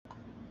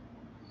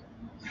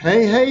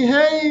Hey, hey,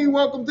 hey,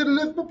 welcome to the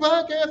Lisper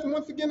Podcast. And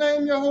once again, I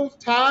am your host,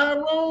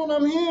 Tyrone.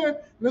 I'm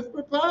here,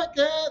 Lisper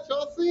Podcast.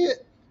 Y'all see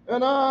it.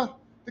 And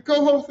the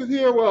co-host is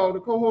here. Well, the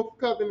co-host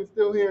cousin is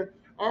still here.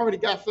 I already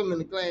got some in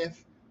the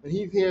glass, but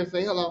he's here.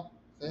 Say hello.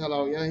 Say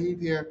hello. Yeah, he's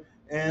here.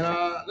 And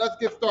let's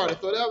get started.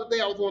 So the other day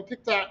I was on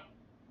TikTok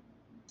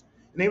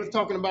and they was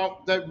talking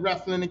about the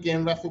wrestling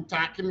again, Wrestle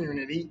Talk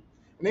community.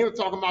 And they were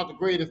talking about the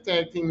greatest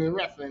tag team in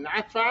wrestling. And I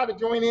tried to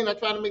join in, I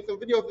tried to make some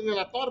videos, and then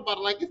I thought about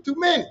it like it's too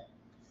many.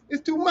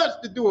 It's too much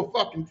to do a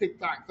fucking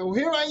TikTok. So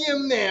here I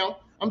am now.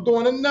 I'm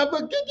doing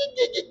another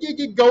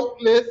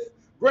GOAT list,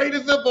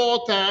 greatest of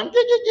all time.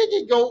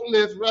 GOAT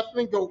list,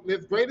 wrestling GOAT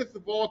list, greatest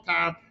of all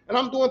time. And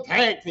I'm doing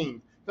tag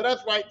teams. So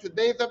that's right.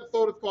 Today's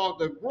episode is called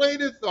the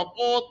greatest of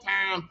all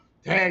time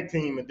tag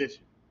team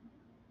edition.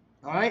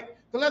 All right.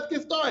 So let's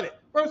get started.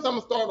 First, I'm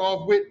gonna start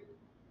off with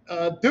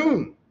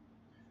Doom.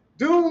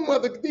 Doom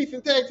was a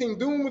decent tag team.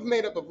 Doom was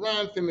made up of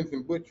Ron Simmons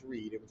and Butch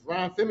Reed. It was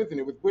Ron Simmons and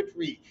it was Butch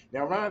Reed.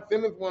 Now, Ron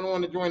Simmons went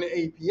on to join the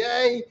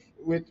APA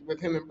with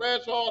him and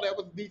Bradshaw. That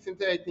was a decent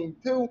tag team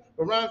too.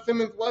 But Ron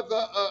Simmons was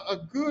a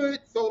good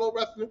solo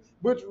wrestler.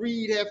 Butch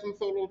Reed had some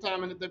solo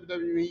time in the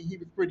WWE. He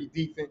was pretty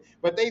decent.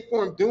 But they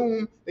formed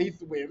Doom. They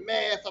used to wear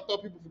masks. I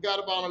thought people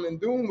forgot about them. And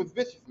Doom was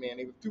vicious, man.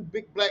 They were two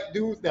big black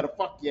dudes that'll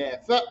fuck your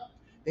ass up.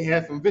 They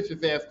had some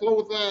vicious ass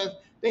clotheslines.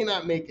 They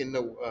not making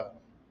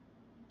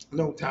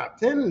no top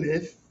 10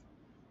 lists,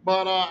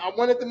 but I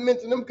wanted to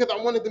mention them because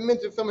I wanted to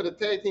mention some of the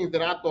tag teams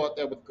that I thought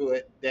that was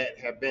good that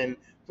have been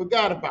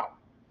forgot about.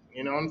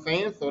 You know what I'm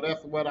saying? So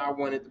that's what I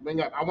wanted to bring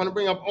up. I want to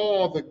bring up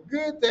all the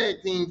good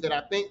tag teams that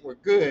I think were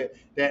good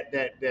that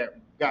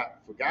got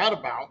forgot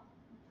about.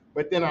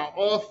 But then I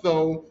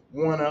also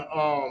want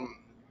to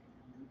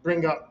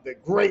bring up the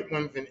great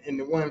ones and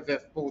the ones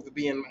that's supposed to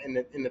be in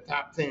the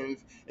top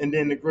tens, and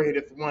then the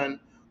greatest one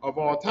of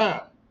all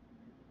time.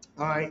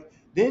 All right.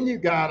 Then you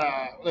got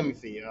let me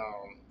see,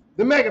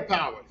 the Mega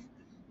Powers.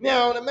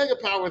 Now the Mega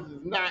Powers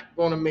is not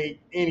going to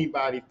make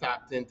anybody's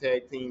top 10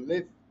 tag team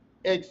list,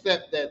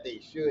 except that they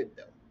should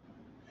though.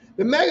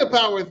 The Mega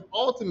Powers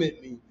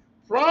ultimately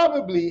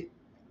probably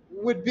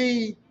would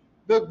be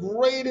the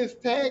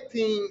greatest tag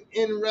team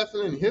in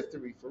wrestling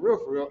history, for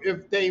real,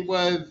 if they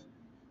was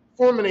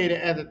formulated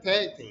as a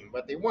tag team,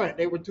 but they weren't.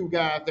 They were two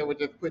guys that were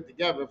just put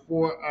together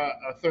for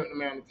a certain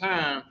amount of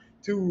time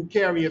to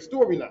carry a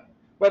storyline.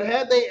 But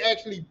had they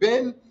actually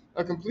been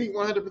a complete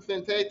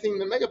 100% tag team,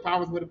 the Mega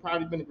Powers would have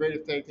probably been the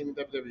greatest tag team in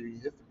WWE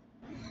history.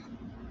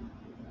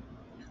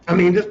 I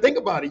mean, just think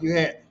about it. You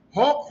had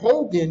Hulk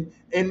Hogan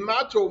and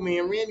Macho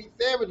Man Randy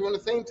Savage on the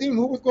same team.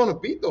 Who was going to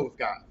beat those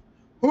guys?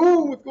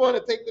 Who was going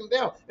to take them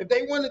down? If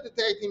they wanted the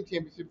tag team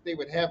championships, they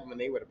would have them,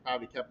 and they would have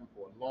probably kept them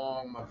for a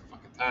long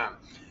motherfucking time.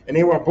 And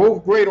they were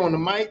both great on the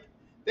mic.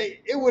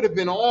 It would have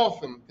been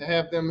awesome to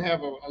have them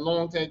have a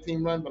long tag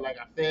team run, but like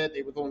I said,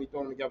 they was only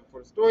thrown together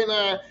for the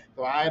storyline,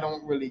 so I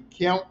don't really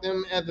count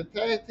them as a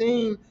tag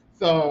team.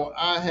 So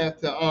I have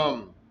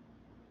to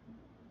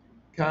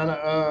kind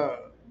of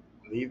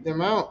leave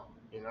them out.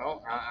 You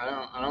know,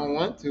 I don't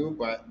want to,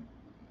 but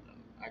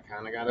I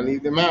kind of got to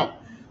leave them out.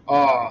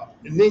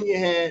 And then you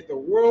had the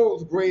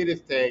world's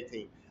greatest tag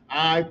team.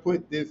 I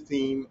put this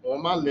team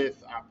on my list.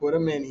 I put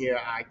them in here.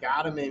 I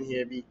got them in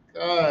here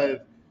because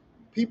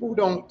people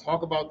don't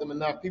talk about them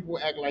enough. People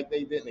act like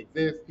they didn't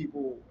exist.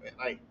 People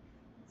like,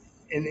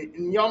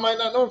 and y'all might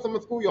not know some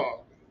of school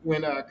y'all.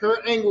 When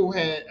Kurt Angle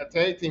had a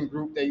tag team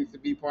group, they used to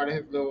be part of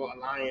his little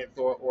alliance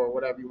or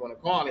whatever you want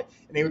to call it,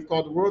 and it was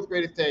called the World's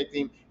Greatest Tag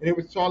Team, and it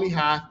was Charlie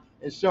Haas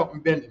and Shelton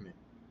Benjamin,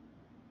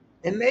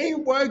 and they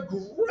were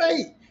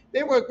great.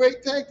 They were a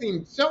great tag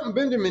team. Shelton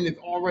Benjamin is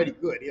already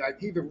good.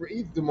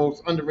 He's the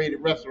most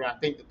underrated wrestler I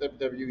think that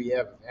WWE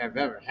have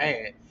ever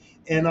had,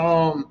 and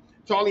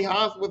Charlie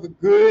Haas was a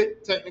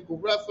good technical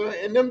wrestler,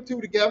 and them two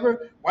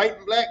together, white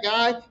and black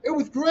guy, it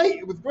was great.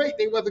 It was great.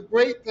 They was a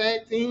great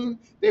tag team.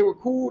 They were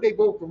cool. They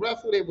both could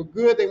wrestle. They were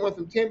good. They won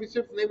some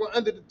championships, and they were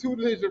under the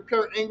tutelage of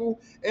Kurt Angle,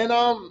 and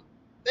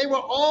they were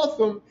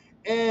awesome.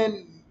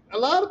 And a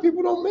lot of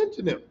people don't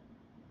mention them.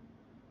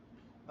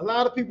 A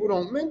lot of people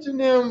don't mention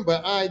them,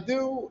 but I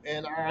do,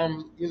 and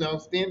I'm,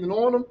 standing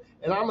on them.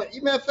 And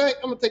matter of fact,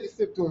 I'm gonna take a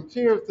sip to them.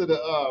 Cheers to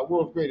the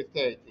world's greatest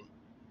tag team.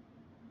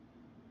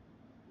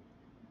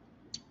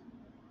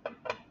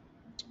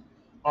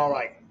 All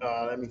right,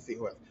 let me see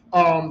who else.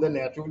 The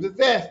natural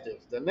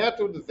disasters. The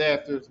natural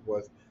disasters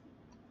was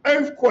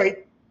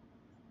earthquake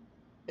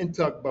and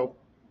tugboat.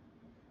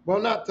 Well,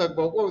 not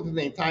tugboat. What was his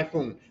name?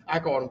 Typhoon. I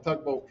called him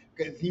tugboat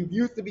because he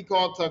used to be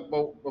called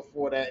tugboat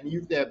before that, and he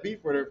used to have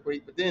beef with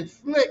earthquake. But then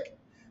Slick,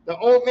 the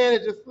old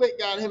manager Slick,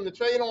 got him to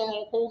trade on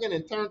Hulk Hogan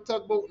and turned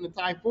tugboat into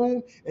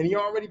Typhoon, and he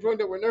already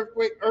joined up with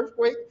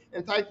earthquake,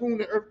 and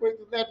Typhoon and earthquake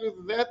was natural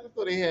disaster,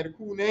 so they had a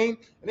cool name,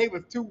 and they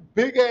was two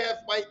big ass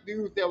white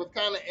dudes that was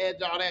kind of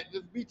agile that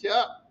just beat you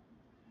up.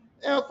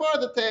 Now, as far as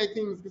the tag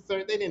team is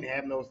concerned, they didn't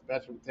have no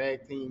special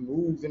tag team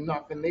moves and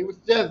nothing. They was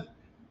just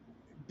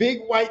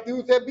big white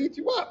dudes that beat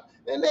you up.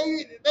 And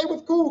they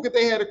was cool because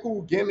they had a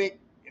cool gimmick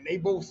and they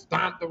both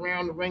stomped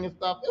around the ring and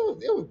stuff.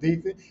 It was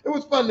decent. It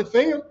was fun to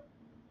see them.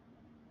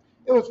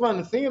 it was fun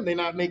to see them. They're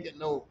not making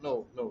no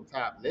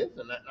top list,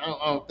 and I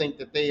don't think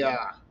that they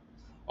are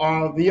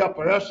the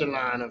upper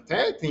echelon of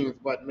tag teams.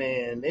 But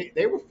man,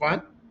 they were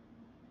fun.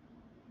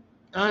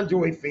 I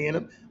enjoyed seeing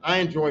them. I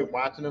enjoyed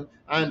watching them.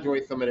 I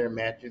enjoyed some of their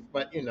matches.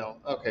 But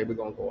okay, we're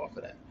gonna go off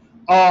of that.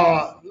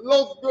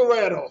 Los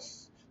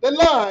Guerreros. They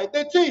lie,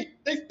 they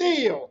cheat, they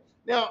steal.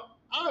 Now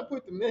I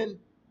put them in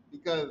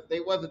because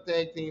they was a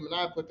tag team, and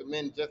I put them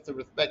in just to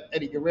respect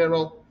Eddie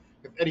Guerrero.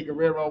 Because Eddie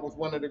Guerrero was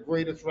one of the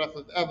greatest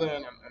wrestlers ever,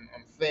 and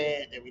I'm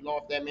sad that we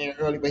lost that man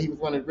early, but he was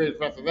one of the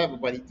greatest wrestlers ever.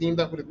 But he teamed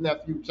up with his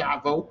nephew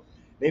Chavo.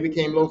 They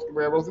became Los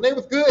Guerreros, and they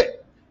was good.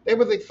 They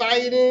was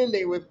exciting.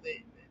 They was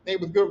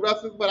good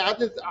wrestlers, but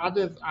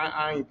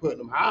I ain't putting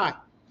them high.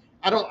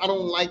 I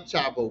don't like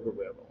Chavo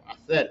Guerrero. I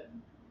said it.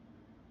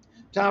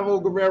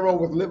 Chavo Guerrero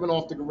was living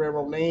off the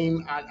Guerrero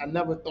name. I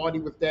never thought he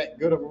was that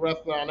good of a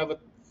wrestler. I never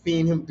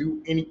seen him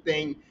do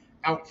anything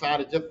outside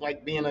of just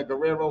like being a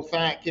Guerrero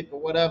sidekick or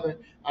whatever.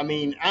 I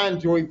mean, I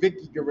enjoyed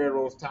Vicky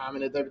Guerrero's time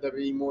in the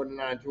WWE more than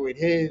I enjoyed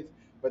his.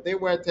 But they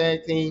were a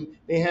tag team.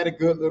 They had a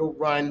good little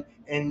run,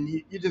 and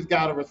you just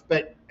gotta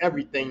respect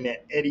everything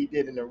that Eddie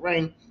did in the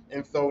ring.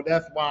 And so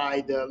that's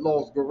why the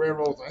Los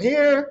Guerreros are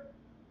here.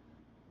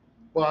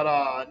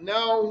 But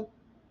no,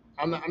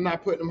 I'm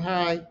not putting them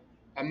high.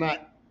 I'm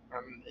not.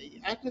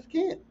 I just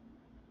can't.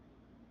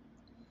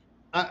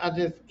 I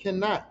just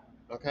cannot.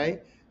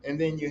 Okay. And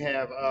then you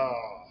have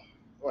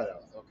what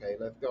else? Okay,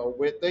 let's go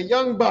with the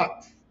Young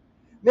Bucks.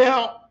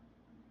 Now,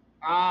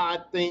 I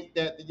think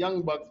that the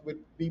Young Bucks would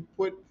be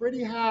put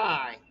pretty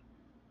high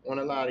on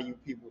a lot of you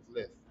people's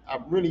lists. I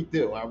really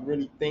do. I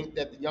really think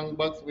that the Young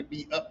Bucks would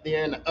be up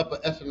there in the upper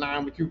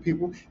echelon with you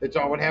people. That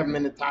y'all would have them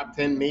in the top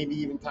 10, maybe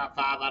even top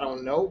 5. I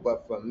don't know.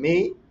 But for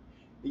me,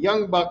 the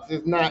Young Bucks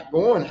is not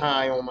going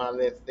high on my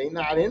list. They're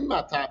not in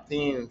my top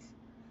 10s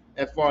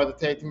as far as the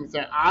tag team is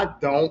concerned. I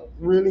don't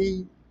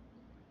really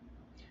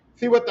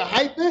see what the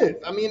hype is.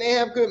 I mean, they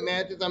have good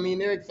matches. I mean,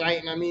 they're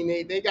exciting. I mean,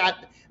 they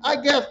got. I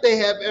guess they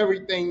have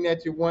everything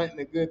that you want in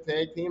a good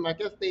tag team. I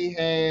guess they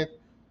have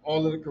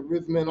all of the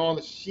charisma and all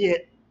the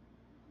shit,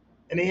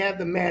 and they have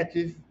the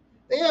matches.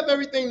 They have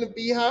everything to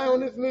be high on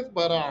this list,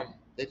 but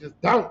they just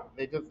don't.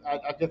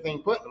 I just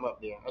ain't putting them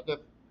up there.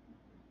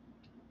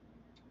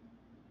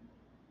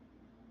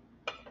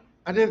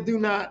 I just do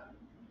not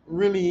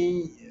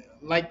really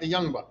like the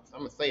Young Bucks. I'm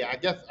gonna say, I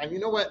guess, you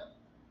know what?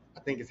 I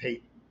think it's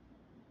hate.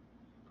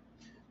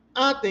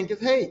 I think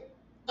it's hate.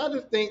 I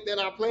just think that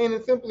I plain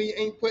and simply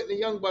ain't putting the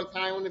Young Bucks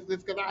high on this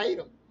list because I hate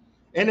them.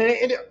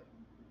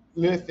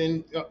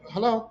 Listen,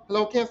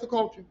 hello, cancel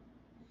culture.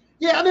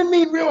 Yeah, I didn't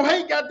mean real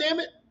hate. God damn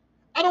it,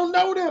 I don't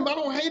know them. I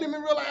don't hate them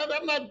in real life.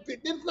 I'm not. This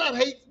is not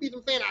hate speech.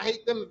 I'm saying I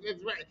hate them.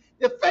 It's right.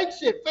 It's fake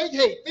shit, fake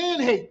hate,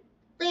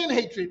 fan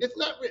hatred. It's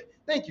not real.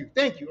 Thank you.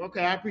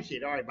 Okay, I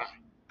appreciate it. All right, bye.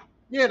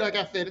 Yeah, like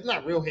I said, it's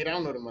not real hate. I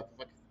don't know them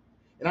motherfuckers,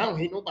 and I don't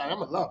hate nobody.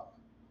 I'm a lover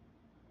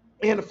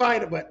and a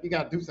fighter, but you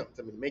gotta do something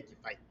to me to make you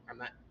fight. I'm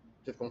not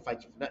just gonna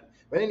fight you for nothing.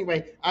 But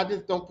anyway, I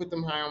just don't put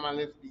them high on my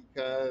list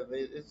because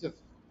it's just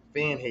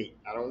fan hate.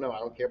 I don't know. I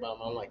don't care about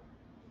them. I don't like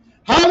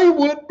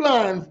Hollywood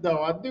Blinds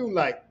though. I do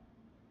like.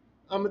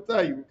 I'm gonna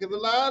tell you because a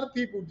lot of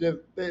people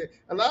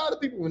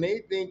when they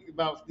think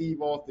about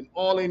Steve Austin,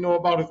 all they know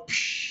about is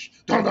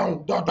psh, dun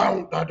dun dun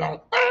dun dun dun.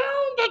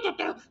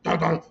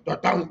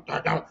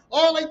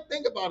 All they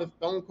think about is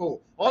Stone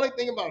Cold. All they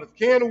think about is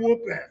can of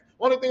whoop ass.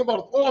 All they think about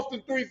is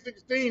Austin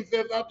 316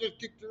 says I just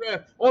kicked your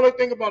ass. All they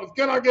think about is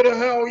can I get a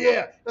hell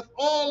yeah? That's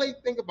all they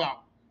think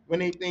about when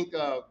they think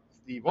of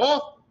Steve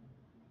Austin.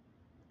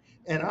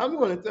 And I'm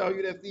going to tell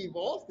you that Steve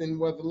Austin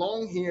was a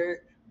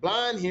long-haired,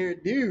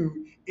 blonde-haired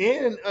dude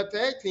in a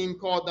tag team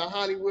called the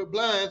Hollywood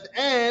Blinds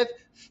as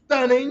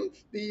Stunning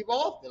Steve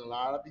Austin. A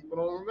lot of people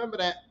don't remember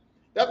that.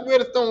 That's where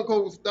the Stone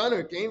Cold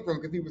Stunner came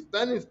from because he was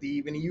stunning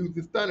Steve, and he used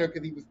the stunner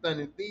because he was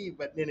stunning Steve,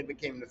 but then it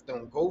became the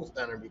Stone Cold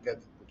Stunner because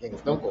it became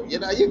Stone Cold. You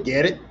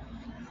get it.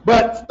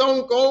 But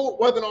Stone Cold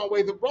wasn't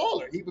always a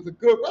brawler. He was a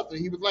good wrestler.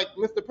 He was like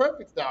Mr.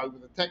 Perfect style. He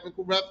was a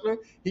technical wrestler.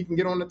 He can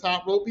get on the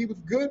top rope. He was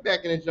good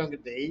back in his younger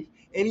days.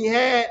 And he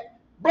had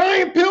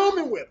Brian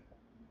Pillman with him.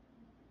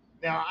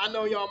 Now, I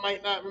know y'all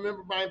might not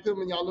remember Brian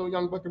Pillman, y'all little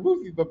young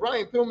buckaroosies, but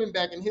Brian Pillman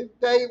back in his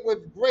day was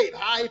great.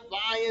 High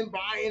flying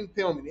Brian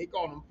Pillman. They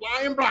called him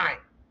Flying Brian.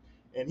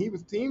 And he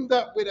was teamed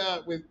up with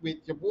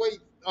your boy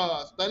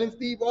Stunning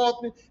Steve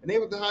Austin, and they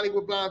was the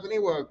Hollywood Blondes, and they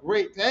were a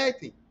great tag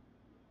team.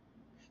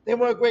 They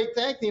were a great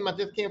tag team. I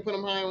just can't put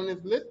them high on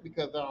this list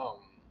because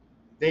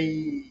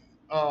they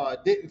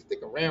didn't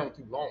stick around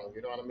too long.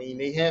 You know what I mean?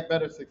 They had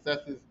better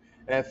successes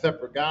as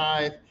separate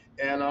guys,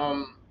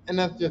 and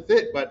that's just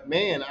it. But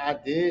man, I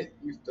did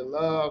used to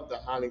love the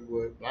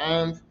Hollywood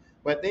Blondes,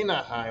 but they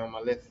not high on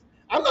my list.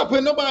 I'm not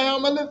putting nobody high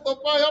on my list so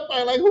far. Y'all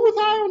probably like, who was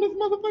high on this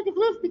motherfucker's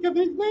list because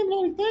he's naming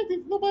all these tag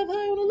teams. Nobody's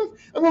high on the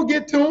list. I'm gonna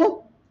get to them.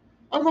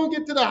 I'm gonna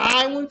get to the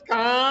high ones.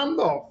 Calm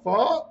the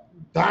fuck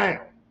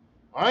down.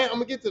 All right, I'm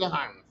gonna get to the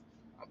high ones.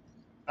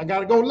 I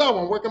gotta go low.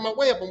 I'm working my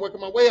way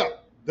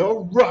up. The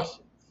Russians.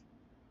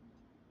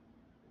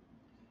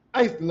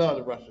 I used to love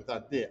the Russians.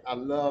 I did. I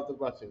love the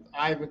Russians.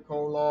 Ivan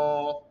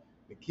Koloff,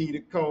 Nikita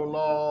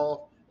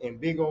Koloff, and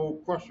big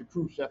old Crusher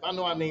Khrushchev. I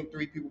know I named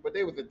three people, but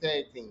they was a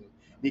tag team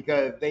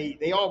because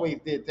they always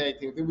did tag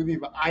teams. It was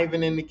either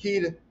Ivan and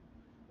Nikita,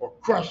 or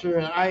Crusher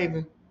and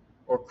Ivan,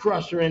 or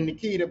Crusher and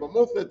Nikita. But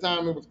most of the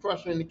time it was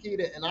Crusher and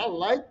Nikita, and I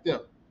liked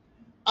them.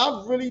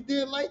 I really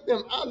did like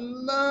them. I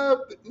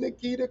loved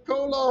Nikita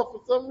Koloff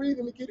for some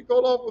reason. Nikita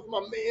Koloff was my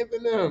man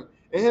in them.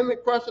 And him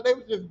and Crusher, they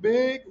was just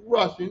big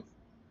Russians.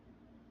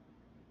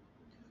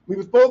 We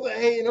were supposed to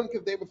hate them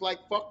because they was like,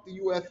 fuck the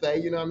USA,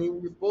 you know what I mean?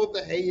 We were supposed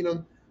to hate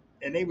them,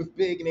 and they was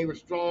big and they were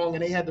strong,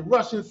 and they had the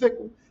Russian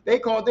sickle. They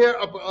called their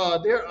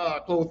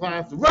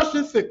clotheslines the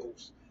Russian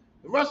sickles.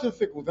 The Russian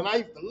sickles, and I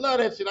used to love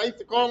that shit. I used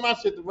to call my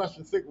shit the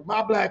Russian sickle,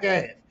 my black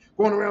ass,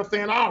 going around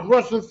saying, I'll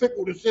Russian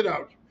sickle the shit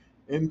out you.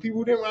 And people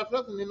who didn't watch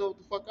wrestling didn't know what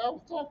the fuck I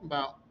was talking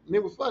about. And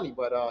it was funny,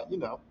 but, you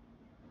know.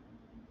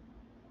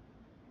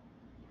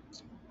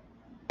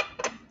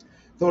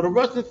 So the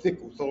Russian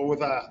sickle, so it was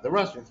the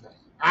Russians,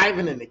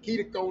 Ivan and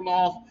Nikita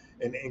Koloff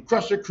and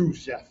Crusher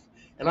Khrushchev.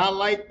 And I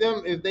like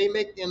them if they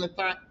make in the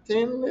top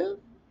 10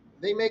 list.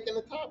 They make in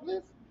the top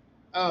list.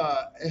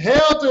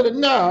 Hell to the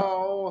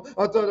no,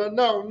 or to the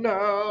no,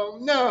 no,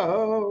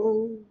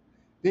 no.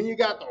 Then you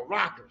got the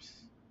Rockers.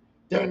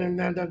 That's the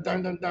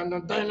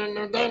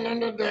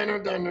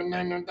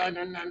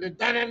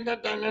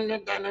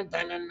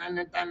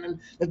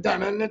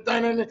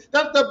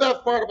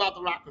best part about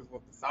the Rockers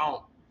was the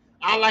song.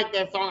 I like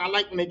that song. I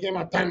like when they came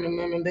out. They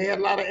had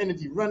a lot of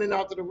energy, running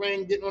out to the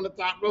ring, getting on the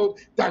top rope.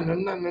 You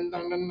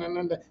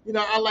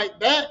know, I like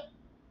that.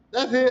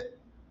 That's it.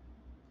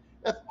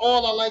 That's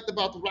all I liked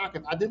about the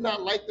Rockets. I did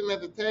not like them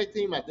as a tag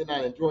team. I did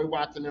not enjoy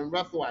watching them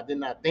wrestle. I did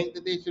not think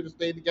that they should have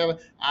stayed together.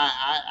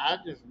 I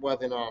just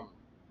wasn't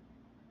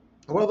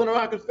I wasn't a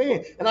Rockets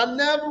fan, and I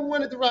never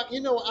wanted to rock.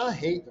 You know, I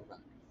hate the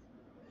Rockets.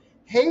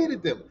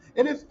 Hated them.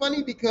 And it's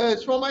funny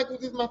because Shawn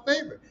Michaels is my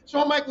favorite.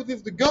 Shawn Michaels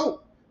is the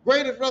GOAT,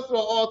 greatest wrestler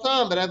of all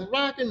time. But as a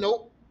rocker,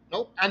 nope.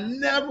 I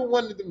never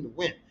wanted them to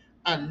win.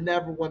 I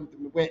never wanted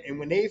them to win. And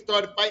when they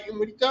started fighting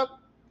with each other,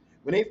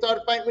 when they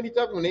started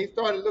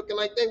looking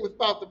like they was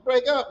about to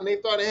break up, when they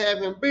started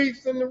having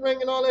beefs in the ring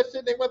and all that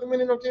shit, they wasn't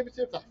winning no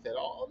championships. I said,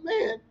 oh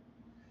man,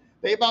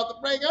 they about to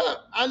break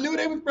up. I knew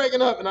they was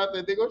breaking up, and I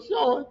said, they go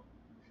Shawn.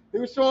 They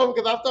were showing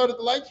because I started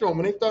to like Shawn.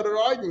 When they started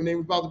arguing, they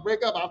was about to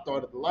break up, I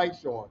started to like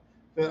Shawn.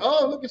 Said,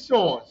 oh, look at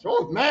Shawn.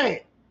 Shawn's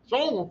mad.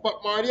 Shawn gonna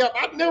fuck Marty up.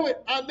 I knew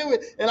it.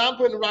 And I'm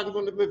putting the Rockets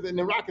on the list. And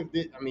the Rockets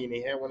did. I mean,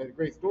 they had one of the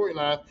great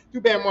storylines.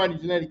 Too bad Marty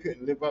Jannetty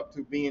couldn't live up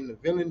to being the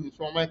villain in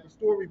Shawn Michaels'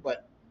 story.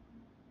 But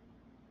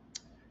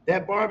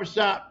that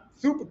barbershop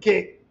super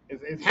kick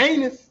is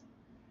heinous.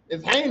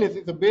 It's heinous.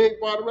 It's a big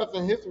part of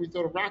wrestling history.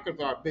 So the Rockets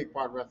are a big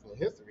part of wrestling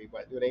history.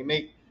 But do they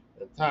make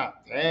the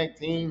top tag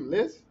team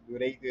list? Are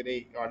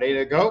they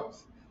the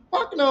GOATs?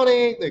 Fuck no,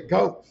 they ain't the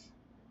GOATs.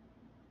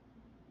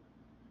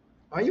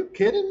 Are you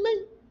kidding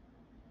me?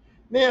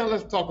 Now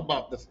let's talk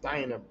about the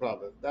Steiner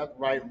brothers. That's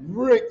right,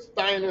 Rick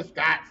Steiner,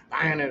 Scott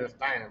Steiner, the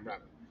Steiner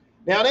brothers.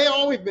 Now they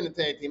always been a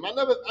tag team. I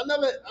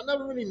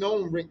never really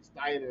known Rick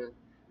Steiner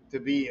to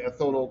be a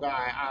solo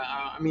guy.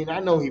 I mean, I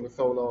know he was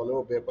solo a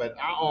little bit, but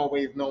I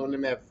always known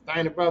them as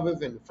Steiner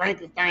brothers and the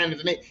Frankensteiners,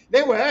 and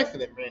they were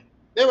excellent, man.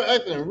 They were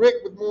excellent. Rick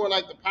was more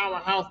like the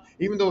powerhouse,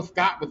 even though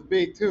Scott was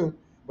big too.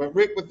 But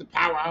Rick was the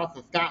powerhouse,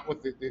 and Scott was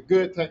the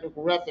good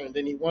technical wrestler. And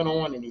then he went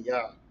on and he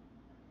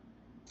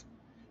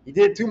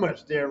did too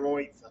much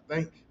steroids, I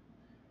think.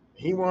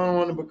 He went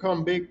on to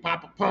become Big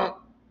Papa Pump.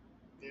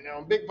 You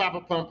know, Big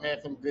Papa Pump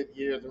had some good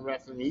years in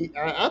wrestling.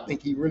 I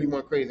think he really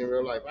went crazy in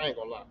real life. I ain't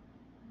gonna lie.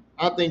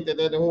 I think that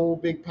the whole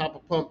Big Papa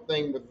Pump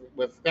thing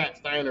with Scott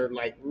Steiner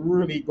like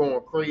really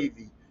going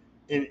crazy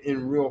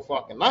in real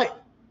fucking life.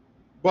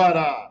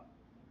 But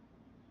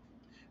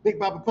Big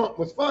Papa Pump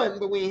was fun,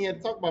 but we ain't had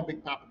to talk about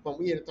Big Papa Pump.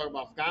 We had to talk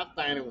about Scott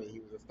Steiner when he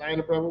was a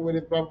Steiner brother with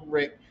his brother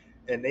Rick,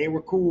 and they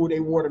were cool. They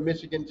wore the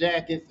Michigan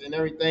jackets and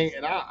everything.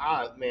 And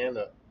man,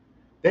 look,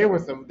 that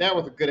was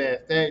a good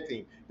ass tag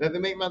team. Does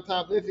it make my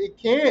top list? It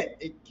can't.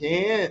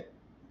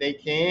 They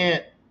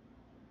can't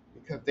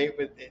because they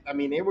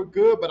were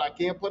good, but I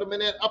can't put them in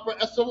that upper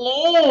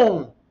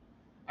echelon.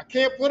 I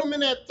can't put them in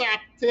that top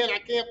 10. I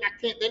can't.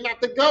 They're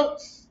not the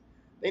GOATs.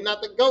 They're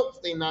not the GOATs.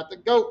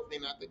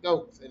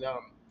 And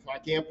so I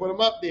can't put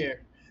them up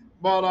there.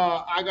 But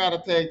I got a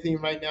tag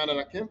team right now that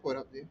I can put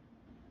up there.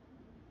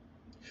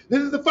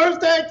 This is the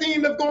first tag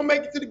team that's gonna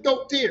make it to the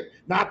GOAT tier.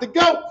 Not the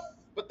GOATs,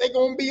 but they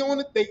gonna be on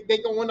it. They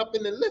going up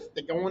in the list.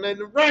 They going in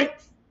the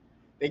ranks.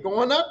 They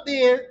going up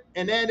there,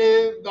 and that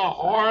is the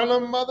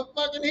Harlem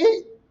motherfucking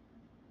Heat.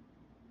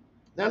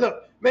 Now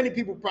look, many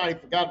people probably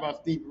forgot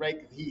about Stevie Ray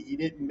because he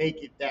didn't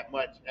make it that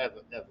much as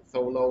a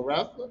solo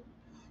wrestler.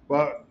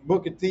 But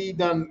Booker T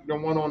done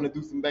went on to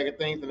do some bigger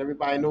things, and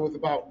everybody knows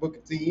about Booker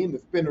T and the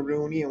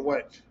Spinneroonie and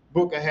what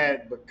Booker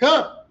had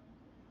become.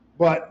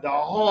 But the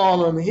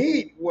Harlem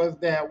Heat was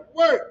that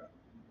work.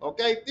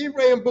 Okay, Stevie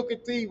Ray and Booker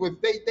T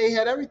they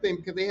had everything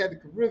because they had the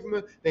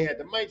charisma, they had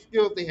the mic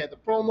skills, they had the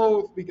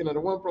promos. Speaking of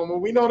the one promo,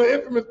 we know the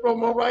infamous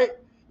promo, right?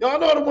 Y'all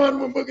know the one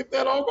when Booker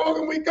said, "Oh,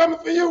 Hogan, we coming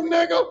for you,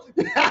 nigga."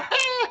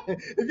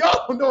 If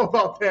y'all don't know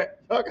about that,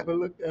 y'all gotta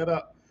look that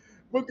up.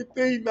 Booker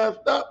T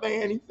messed up,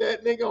 man. He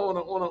said nigga on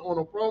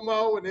a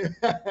promo, and then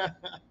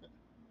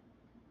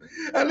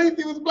at least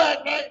he was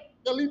black, right?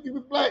 At least he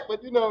was black,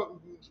 but you know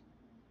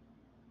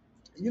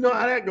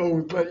how that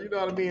goes. But you know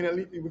what I mean. At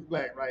least he was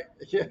black, right?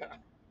 Yeah.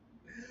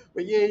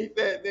 But yeah, he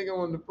said nigga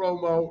on the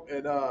promo,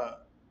 and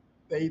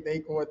they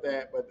caught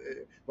that.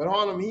 But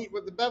Harlem Heat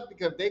was the best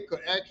because they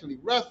could actually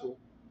wrestle.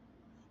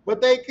 But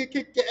they could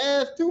kick your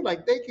ass too.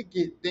 Like they could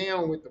get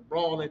down with the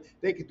brawling.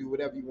 They could do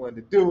whatever you wanted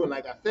to do. And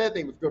like I said,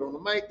 they was good on the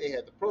mic. They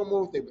had the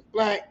promos. They was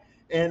black.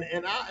 And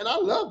I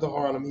love the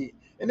Harlem Heat.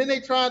 And then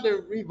they tried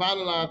to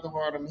revitalize the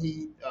Harlem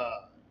Heat.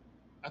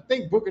 I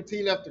think Booker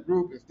T left the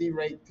group and Steve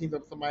Ray teamed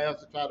up with somebody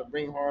else to try to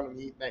bring Harlem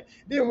Heat back.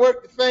 Didn't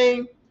work the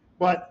same,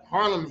 but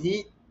Harlem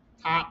Heat,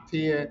 top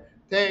tier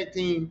tag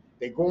team.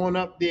 They going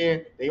up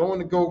there. They on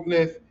the GOAT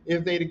list.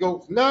 Is they the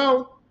GOATs?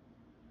 No,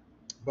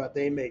 but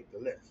they make the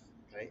list.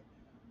 Okay.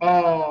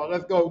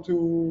 Let's go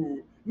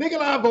to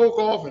Nikolai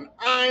Volkov and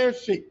Iron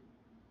Sheik.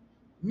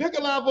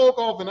 Nikolai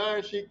Volkov and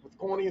Iron Sheik was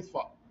corny as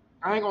fuck.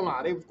 I ain't gonna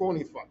lie, they was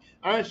corny as fuck.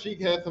 Iron Sheik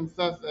had some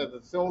stuff as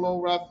a solo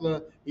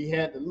wrestler. He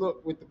had the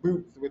look with the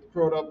boots, with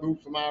curled up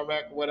boots from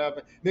Iraq or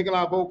whatever.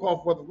 Nikolai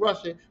Volkov was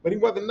Russian, but he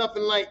wasn't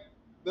nothing like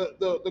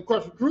the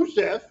Crusher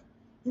Khrushchev.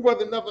 He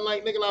wasn't nothing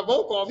like Nikolai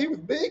Volkov. He was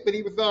big, but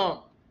he was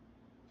not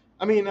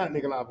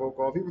Nikolai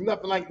Volkov. He was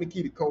nothing like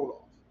Nikita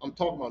Koloff. I'm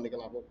talking about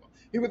Nikolai Volkov.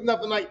 He was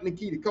nothing like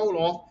Nikita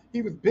Koloff.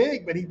 He was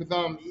big, but he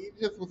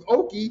just was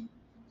oaky,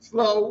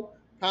 slow,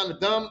 kind of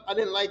dumb. I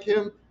didn't like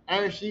him.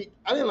 Iron Sheik,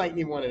 I didn't like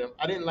neither one of them.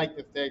 I didn't like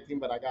this tag team,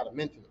 but I gotta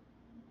mention them.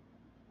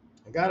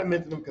 I gotta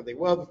mention them because they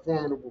was a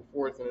formidable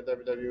force in the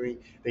WWE.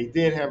 They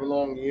did have a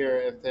long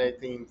year as tag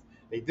teams.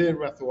 They did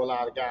wrestle a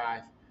lot of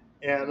guys,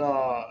 and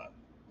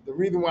the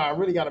reason why I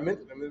really gotta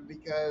mention them is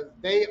because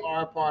they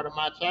are part of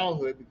my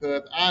childhood.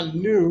 Because I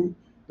knew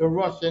the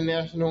Russian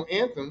national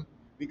anthem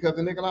because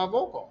of Nikolai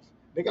Volkov.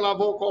 Nikolai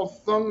Volkov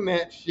sung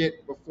that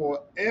shit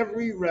before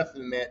every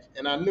wrestling match,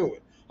 and I knew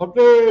it.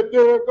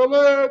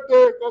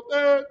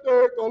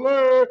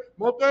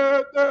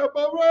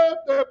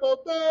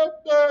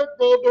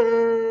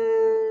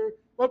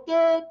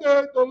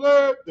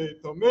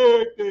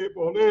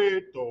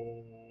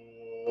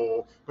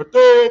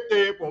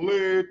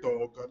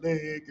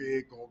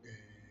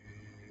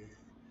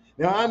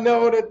 Now I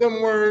know that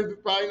them words are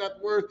probably not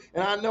the words,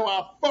 and I know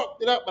I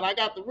fucked it up, but I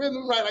got the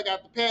rhythm right, I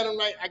got the pattern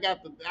right, I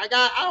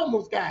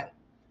almost got it.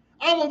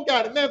 I almost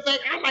got it. Matter of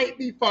fact, I might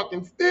be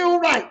fucking still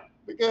right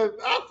because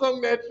I sung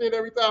that shit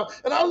every time,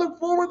 and I look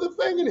forward to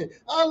singing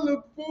it. I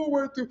look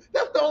forward to.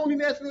 That's the only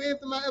national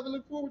anthem I ever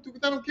look forward to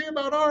because I don't care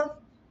about ours.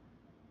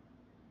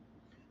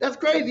 That's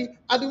crazy.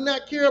 I do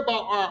not care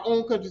about our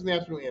own country's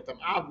national anthem.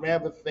 I'd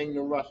rather sing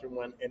the Russian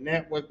one, and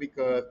that was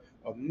because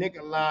of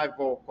Nikolai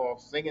Volkov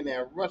singing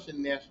that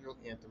Russian national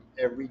anthem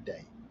every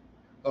day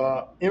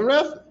in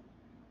wrestling.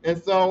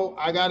 And so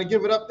I got to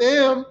give it up to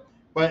him.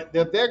 But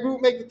does that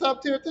group make the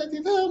top tier tag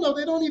teams? Hell no,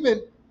 they don't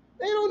even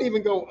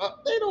go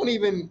up.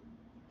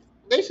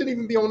 They shouldn't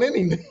even be on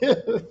any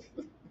list.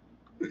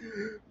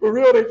 For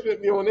real, they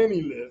shouldn't be on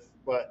any list,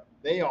 but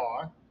they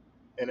are.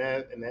 And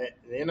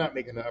they're not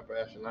making the upper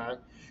echelon.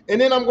 And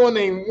then I'm going to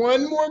name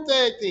one more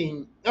tag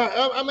team.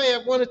 I may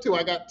have one or two.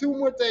 I got two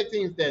more tag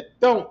teams that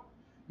don't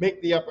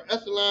make the upper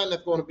echelon.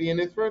 That's going to be in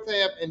this first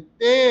half. And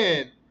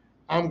then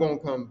I'm going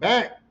to come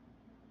back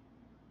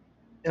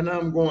and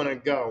I'm going to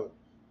go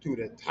to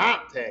the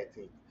top tag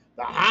teams,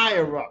 the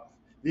higher ups,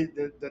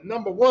 the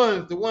number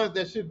ones, the ones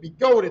that should be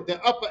goated.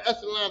 The upper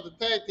echelons of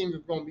tag teams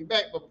is going to be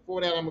back. But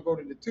before that, I'm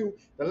going to go to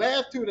the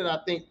last two that I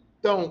think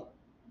don't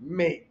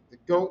make the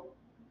GOAT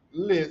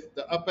list,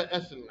 the upper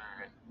echelon.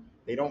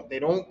 They don't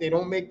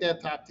make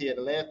that top tier.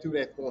 The last two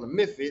that's going to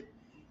miss it.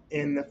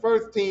 And the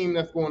first team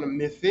that's going to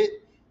miss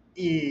it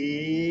is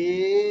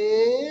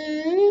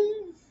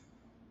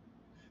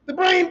the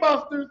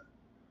Brainbusters.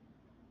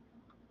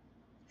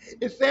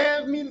 It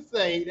saddens me to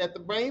say that the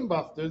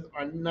Brainbusters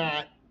are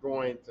not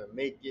going to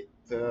make it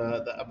to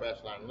the upper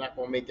echelon. They're not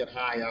going to make it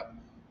high up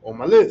on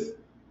my list.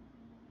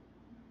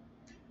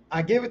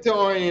 I give it to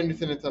Arn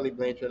Anderson and Tully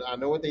Blanchard. I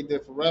know what they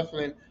did for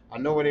wrestling. I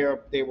know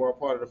they were a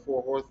part of the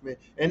Four Horsemen,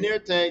 and their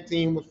tag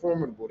team was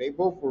formidable. They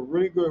both were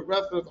really good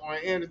wrestlers. Arn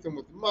Anderson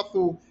was the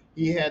muscle.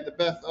 He had the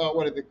best,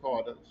 what is it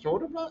called? The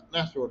shoulder block?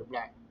 Not shoulder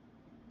block.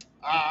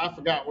 I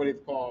forgot what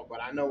it's called, but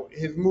I know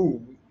his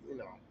move,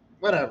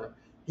 whatever.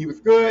 He was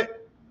good.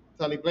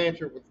 Tully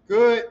Blanchard was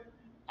good.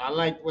 I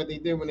liked what they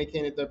did when they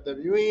came to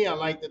WWE. I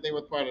liked that they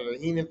were part of the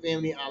Heenan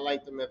family. I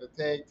liked them as a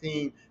tag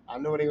team. I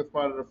know they was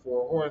part of the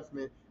Four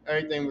Horsemen.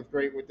 Everything was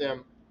great with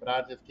them, but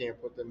I just can't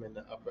put them in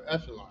the upper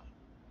echelon.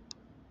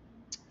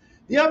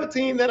 The other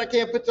team that I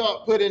can't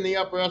put in the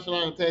upper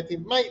echelon of tag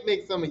teams might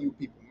make some of you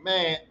people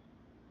mad,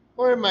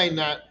 or it might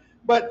not.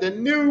 But the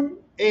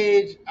New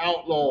Age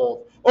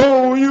Outlaws.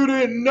 Oh, you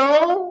didn't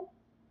know?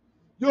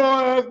 Your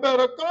ass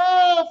better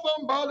call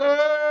somebody.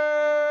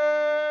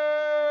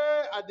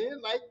 I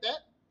didn't like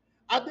that.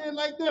 I didn't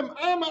like them.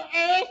 I'm an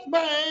ass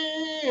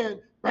man.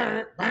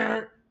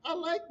 I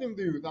like them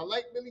dudes. I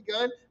like Billy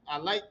Gunn. I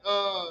like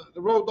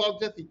the Road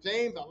Dogg Jesse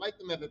James. I like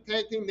them as a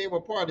tag team. They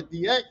were part of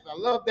DX. I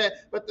love that.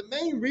 But the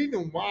main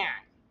reason why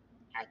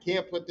I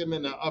can't put them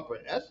in the upper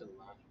echelon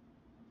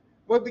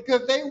was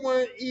because they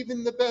weren't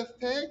even the best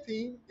tag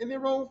team in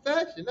their own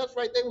faction. That's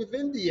right, they was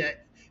in DX.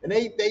 And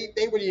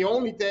they were the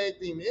only tag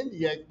team in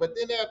DX. But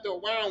then after a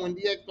while, when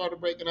DX started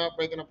breaking up,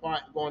 breaking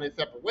apart, and going their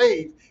separate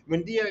ways,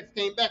 when DX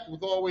came back, it was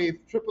always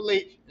Triple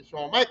H and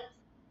Shawn Michaels.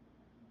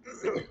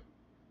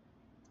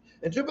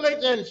 And Triple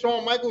H and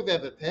Shawn Michaels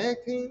as a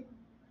tag team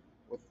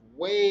was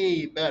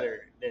way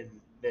better than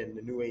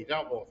the New Age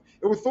Outlaws.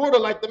 It was sort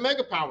of like the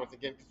Mega Powers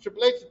again.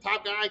 Triple H is the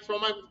top guy,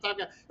 Shawn Michaels is the top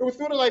guy. It was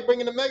sort of like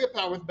bringing the Mega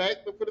Powers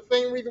back, but for the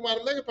same reason why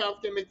the Mega Powers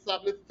can't make the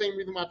top list, the same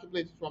reason why Triple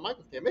H and Shawn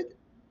Michaels can't make it.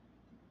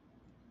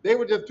 They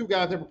were just two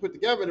guys that were put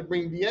together to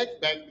bring DX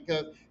back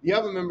because the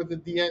other members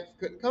of DX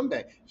couldn't come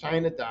back.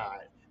 China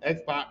died.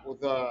 X-Pac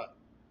was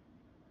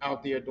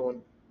out there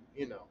doing,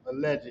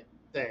 alleged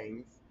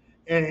things.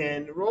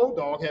 And Road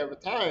Dogg had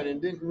retired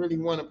and didn't really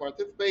want to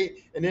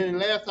participate. And then the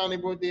last time they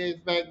brought the X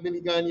back,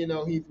 Billy Gunn,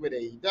 he's with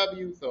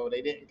AEW, so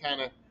they didn't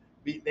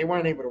they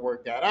weren't able to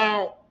work that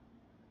out.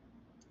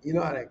 You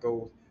know how that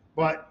goes.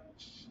 But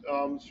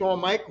Shawn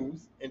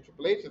Michaels and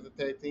Triple H as a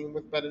tag team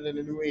was better than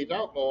the New Age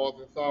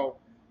Outlaws, and so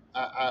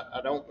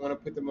I don't want to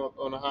put them up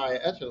on a higher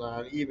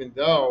echelon, even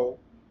though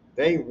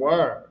they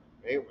were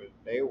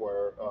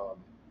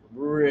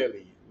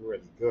really,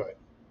 really good.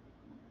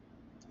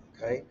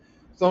 Okay.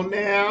 So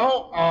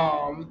now,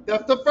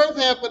 that's the first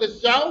half of the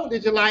show.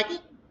 Did you like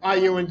it? Are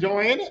you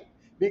enjoying it?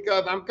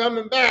 Because I'm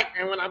coming back,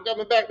 and when I'm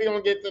coming back, we're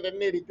gonna get to the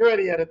nitty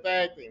gritty of the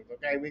tag teams.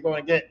 Okay,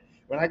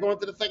 when I go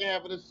into the second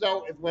half of the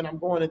show is when I'm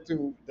going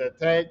into the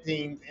tag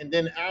teams, and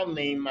then I'll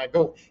name my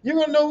GOAT. You're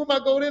gonna know who my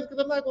GOAT is because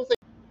I'm not gonna say.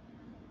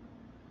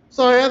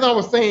 So as I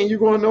was saying, you're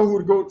gonna know who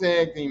the GOAT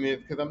tag team is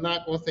because I'm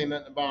not gonna say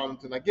nothing about them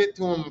until I get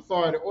to them. I'm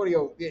sorry, the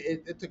audio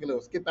it took a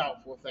little skip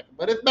out for a second,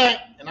 but it's back,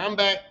 and I'm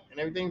back,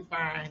 and everything's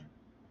fine.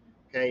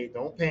 Okay,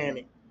 don't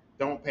panic.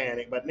 Don't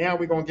panic. But now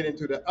we're going to get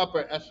into the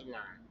upper echelon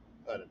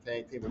of the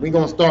tag team. We're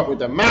going to start with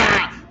the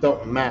Mao. I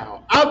was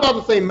about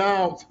to say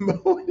Mao.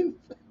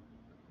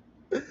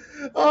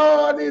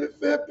 Oh, I need a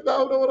sip because I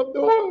don't know what I'm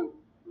doing.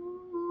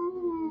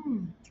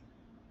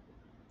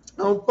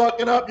 I'm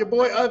fucking up your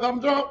boy. If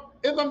I'm drunk.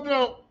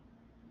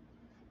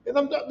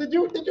 Did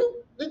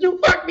you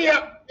fuck me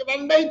up? If I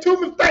made two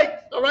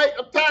mistakes, all right?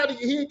 I'm tired of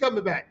you. He ain't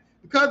coming back.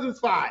 The cousin's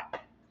fired.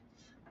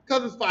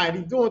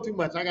 He's doing too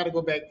much. I got to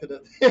go back to the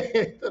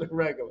to the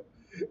regular.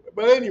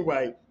 But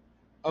anyway,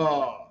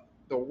 the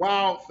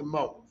Wild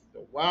Samoans.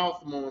 The Wild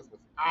Samoans was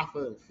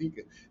Asa and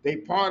Sika. They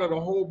part of the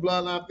whole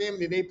Bloodline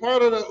family. They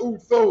part of the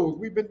Usos.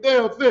 We've been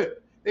down since.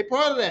 They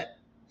part of that.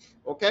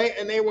 Okay,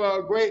 and they were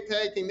a great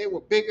tag team. They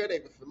were bigger. They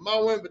were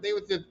Samoan, but they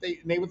was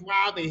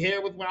wild. Their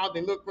hair was wild.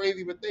 They looked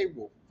crazy, but they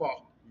will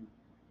fuck you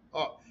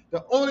up.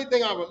 The only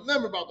thing I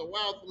remember about the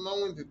Wild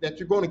Samoans is that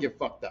you're going to get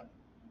fucked up.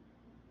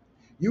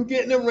 You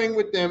get in the ring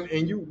with them,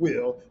 and you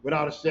will,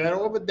 without a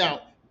shadow of a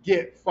doubt,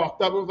 get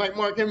fucked up. It was like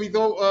Mark Henry's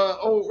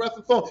old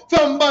wrestling song,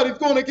 somebody's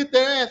going to get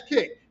their ass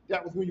kicked.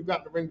 That was when you got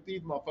in the ring with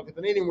these motherfuckers,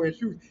 and they didn't wear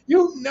shoes.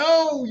 You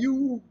know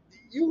you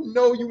in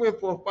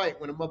for a fight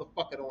when a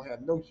motherfucker don't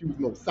have no shoes,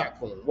 no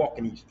socks on,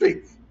 walking these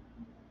streets.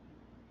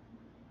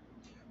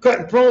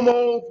 Cutting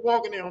promos,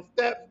 walking down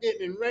steps,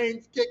 getting in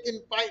rings,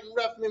 kicking, fighting,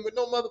 wrestling with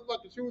no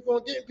motherfucking shoes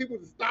on, getting people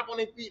to stop on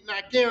their feet and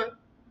not caring.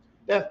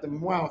 That's the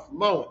Wild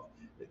Samoans.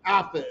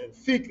 Asa and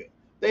Sika.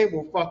 They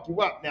will fuck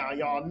you up. Now,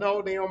 y'all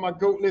know they on my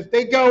GOAT list.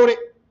 They goated.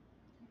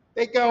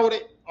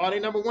 Are they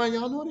number one?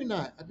 Y'all know they're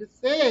not. I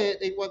just said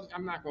they wasn't.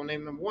 I'm not going to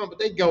name number one, but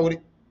they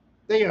goated.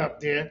 They up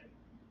there.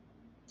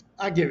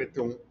 I give it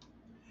to them.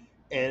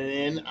 And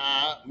then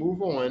I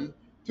move on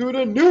to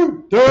the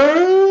New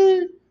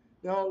Day.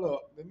 Now,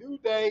 look. The New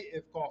Day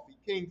is Kofi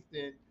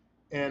Kingston.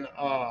 And,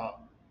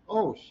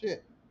 oh,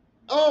 shit.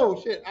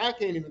 I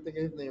can't even think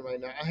of his name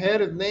right now. I had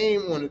his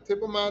name on the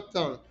tip of my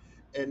tongue.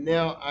 And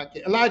now I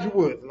can't. Elijah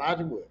Woods.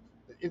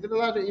 Is it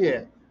Elijah?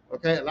 Yeah.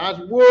 Okay.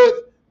 Elijah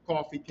Woods,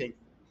 Kofi Kingston.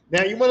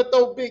 Now you want to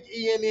throw Big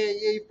E in there,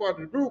 he's part of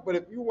the group, but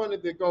if you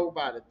wanted to go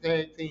by the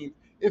tag teams,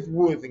 it's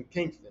Woods and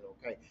Kingston,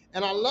 okay?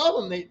 And I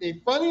love them.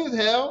 They funny as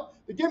hell.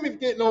 The gimmick's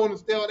getting old and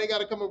stale. They got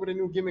to come up with a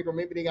new gimmick, or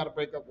maybe they got to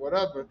break up,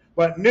 whatever.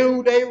 But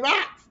New Day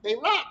rocks. They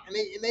rock, and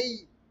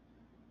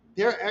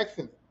they're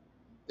excellent.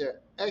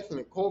 They're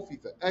excellent.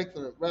 Kofi's an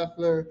excellent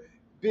wrestler.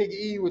 Big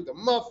E with the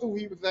muscle,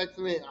 he was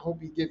excellent. I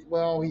hope he gets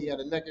well. He had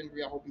a neck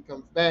injury. I hope he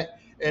comes back.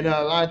 And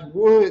Elijah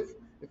Woods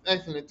is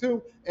excellent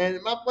too. And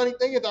my funny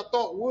thing is, I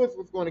thought Woods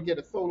was going to get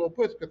a solo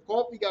push because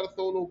Kofi got a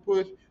solo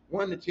push,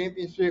 won the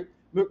championship,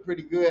 looked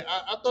pretty good.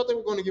 I thought they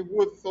were going to give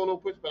Woods a solo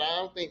push, but I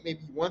don't think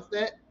maybe he wants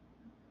that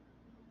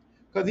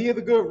because he is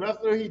a good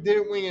wrestler. He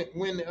did win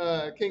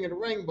King of the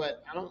Ring,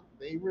 but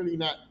they really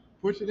not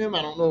pushing him.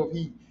 I don't know if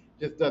he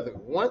just doesn't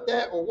want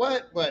that or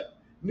what, but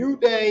New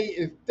Day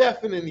is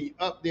definitely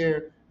up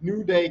there.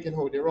 New Day can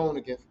hold their own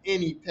against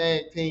any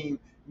tag team.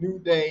 New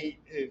Day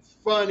is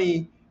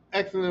funny.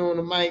 excellent on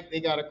the mic. They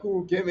got a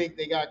cool gimmick.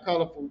 They got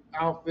colorful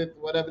outfits,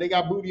 whatever. They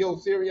got Booty O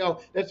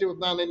cereal. That shit was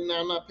 $9.99.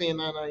 I'm not paying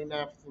 $9.99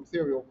 for some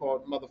cereal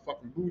called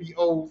motherfucking Booty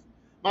O's.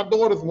 My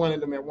daughters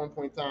wanted them at one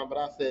point in time, but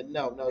I said,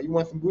 no, you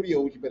want some Booty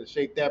O's, you better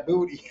shake that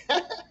booty.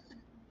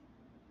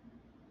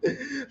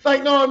 It's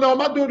like, no,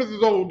 my daughters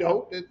is old,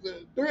 though.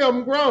 Three of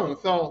them grown,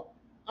 so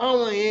I don't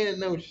want to hear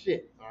no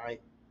shit, all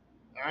right?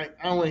 I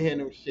don't want to hear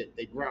no shit.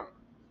 They grown.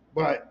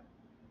 But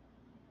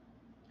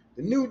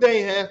the New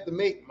Day has to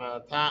make my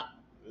top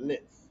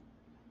list.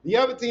 The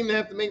other team that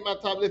has to make my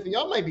top list, and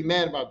y'all might be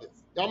mad about this.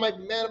 Y'all might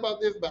be mad about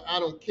this, but I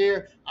don't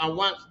care. I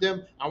watched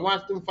them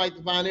fight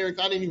the Von Erichs.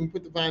 I didn't even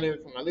put the Von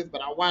Erichs on my list,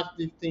 but I watched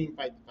this team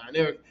fight the Von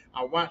Erichs.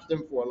 I watched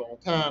them for a long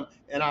time,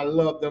 and I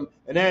love them.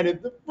 And that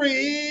is the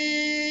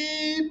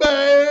Freebirds,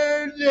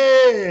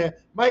 yeah.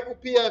 Michael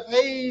P.F.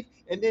 Hayes,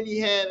 and then he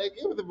had,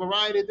 it was a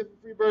variety of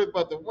different Freebirds,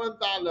 but the ones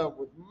I love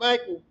was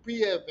Michael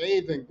P.F.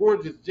 Hayes and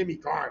gorgeous Jimmy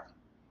Garvin.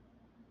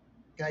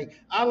 Okay,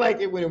 I like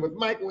it when it was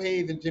Michael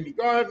Hayes and Jimmy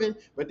Garvin,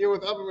 but there was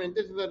other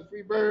renditions of the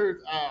Freebirds.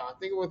 I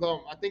think it was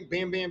I think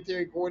Bam Bam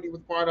Terry Gordy was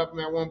part of them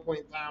at one point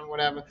in time,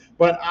 whatever.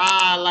 But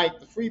I like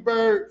the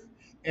Freebirds,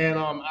 and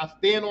I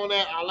stand on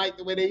that. I like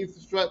the way they used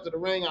to strut to the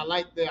ring. I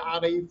like how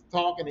they used to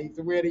talk, and they used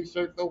to wear these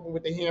shirts open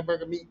with their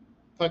hamburger meat,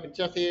 fucking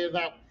chest hairs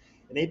out,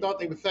 and they thought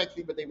they were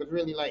sexy, but they was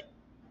really like,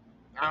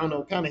 I don't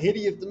know, kind of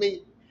hideous to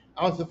me.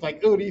 I was just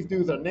like, oh, these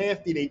dudes are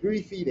nasty, they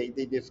greasy,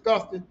 they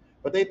disgusting.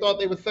 But they thought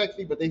they were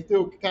sexy, but they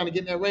still kind of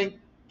get in that ring,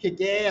 kick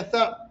your ass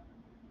up,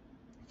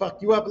 fuck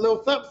you up a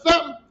little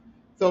something.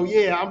 So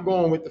yeah, I'm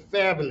going with the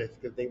Fabulous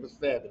because they was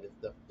fabulous.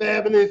 The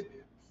Fabulous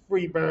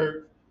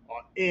Freebirds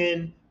are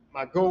in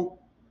my GOAT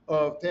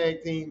of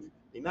tag teams.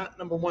 They're not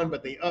number one,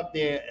 but they up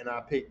there, and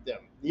I picked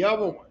them. The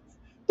other ones.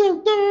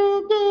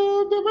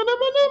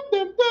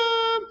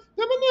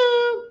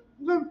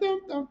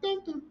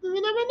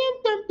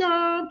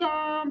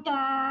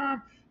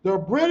 The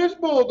British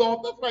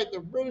Bulldogs, that's right, the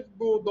British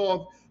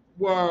Bulldogs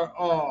were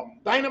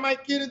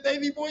Dynamite Kid and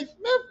Davey Boy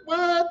Smith.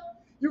 What?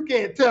 You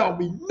can't tell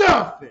me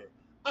nothing.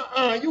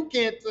 You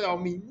can't tell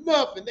me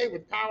nothing. They were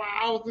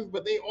powerhouses,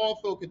 but they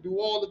also could do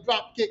all the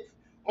drop kicks,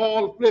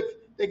 all the flips.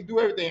 They could do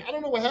everything. I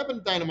don't know what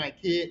happened to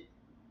Dynamite Kid.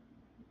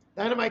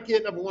 Dynamite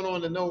Kid never went on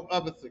to no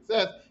other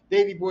success.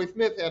 Davey Boy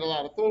Smith had a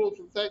lot of solo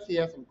success. He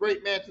had some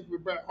great matches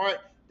with Bret Hart.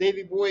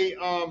 Davey Boy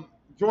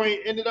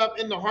ended up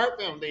in the Hart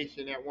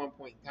Foundation at one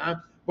point in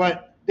time.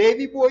 But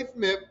Davey Boy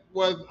Smith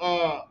was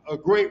a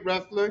great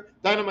wrestler.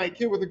 Dynamite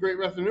Kid was a great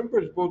wrestler. And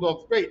British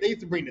Bulldogs great. They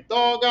used to bring the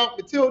dog out.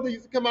 Matilda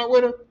used to come out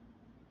with him.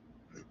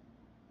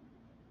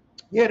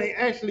 Yeah, they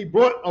actually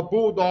brought a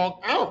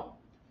bulldog out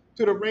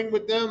to the ring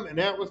with them, and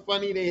that was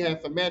funny. They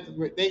had some matches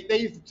with they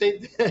used to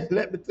chase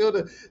let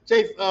Matilda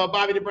chase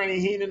Bobby the Brain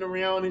Heenan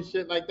around and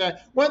shit like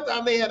that. One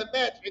time they had a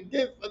match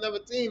against another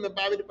team, and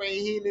Bobby the Brain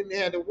Heenan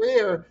had to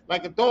wear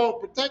like a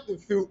dog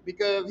protective suit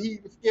because he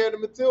was scared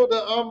of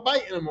Matilda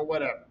biting him or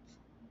whatever.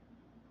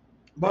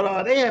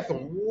 But they had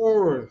some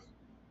wars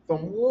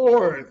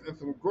and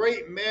some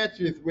great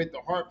matches with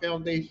the Hart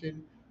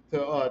Foundation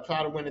to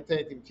try to win the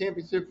tag team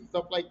championships and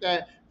stuff like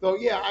that. So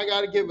yeah, I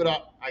gotta give it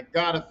up. I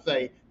gotta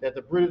say that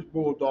the British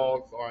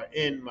Bulldogs are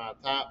in my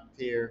top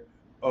tier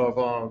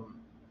of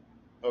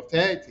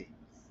tag teams.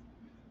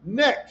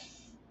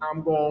 Next,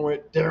 I'm going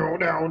with down.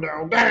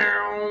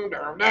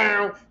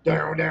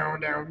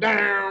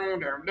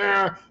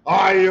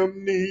 I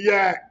am the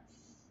Axe,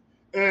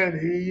 and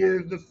he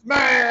is the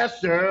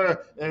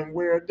Smasher, and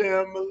we're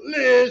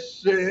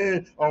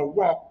Demolition, a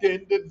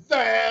walking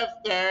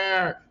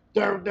disaster.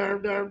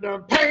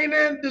 Pain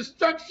and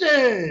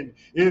destruction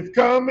is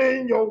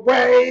coming your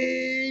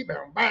way.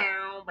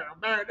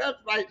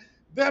 That's right.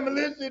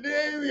 Demolition,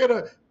 we're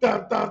gonna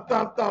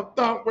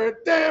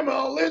with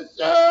Demolition.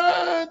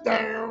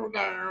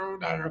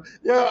 Down.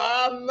 Yeah,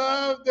 I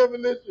love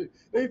Demolition.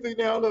 They see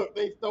now, look,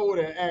 they stole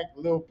their act a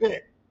little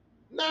bit.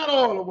 Not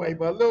all the way,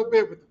 but a little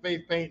bit with the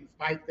face paint and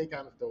spikes. They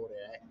kind of stole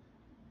their act.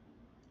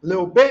 A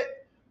little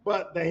bit,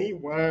 but they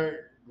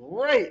were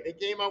great. They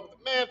came out with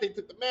the mask. They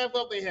took the mask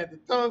off. They had the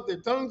tongues. Their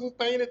tongues was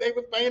painted. They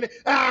was painted.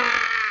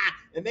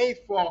 And they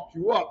fucked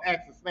you up.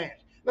 Axe Smash.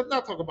 Let's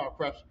not talk about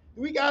Crush.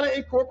 We gotta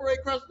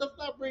incorporate Crush. Let's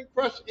not bring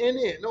Crush in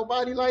it.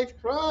 Nobody likes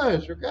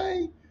Crush,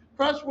 okay?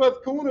 Crush was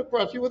Kuna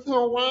Crush. He was a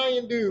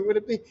Hawaiian dude with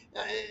a big.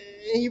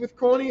 He was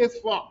corny as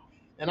fuck.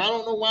 And I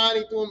don't know why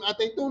they threw him. I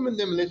think they threw him in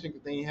Demolition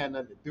because they ain't had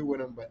nothing to do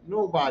with him. But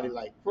nobody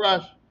liked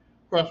Crush.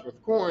 Crush was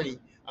corny.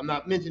 I'm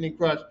not mentioning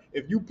Crush.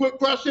 If you put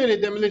Crush in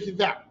it,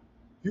 Demolition's out.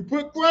 If you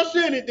put Crush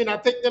in it, then I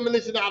take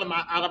Demolition out of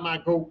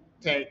my GOAT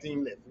tag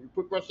team list. If you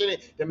put Crush in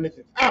it,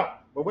 Demolition's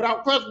out. But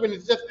without Crush, when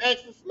it's just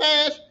Axe and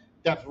Smash,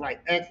 that's right.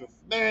 Axe and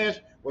Smash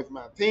was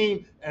my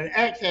team. And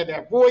Axe had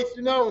that voice,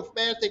 you know, and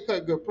Smash, they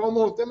cut good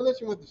promos.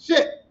 Demolition was the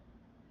shit.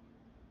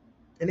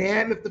 And they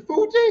had Mr.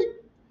 Fuji.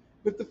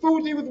 Mr.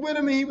 Fuji was with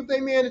him, and he was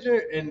their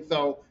manager. And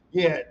so,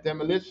 yeah,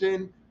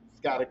 Demolition's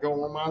got to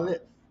go on my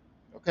list.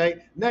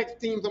 Okay? Next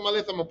teams on my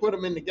list, I'm going to put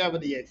them in together,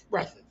 the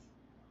Expresses.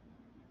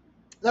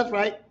 That's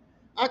right.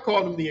 I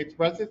call them the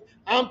Expresses.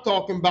 I'm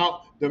talking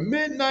about the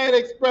Midnight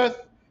Express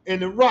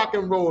and the Rock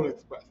and Roll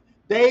Express.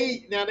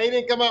 They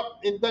didn't come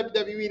up in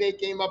WWE, they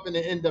came up in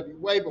the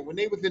NWA, but when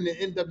they was in the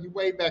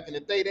NWA back in the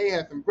day, they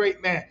had some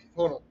great matches.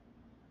 Hold on.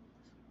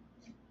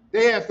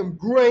 They had some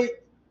great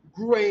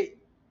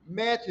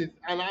matches.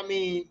 And I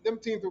mean, them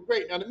teams were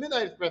great. Now, the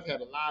Midnight Express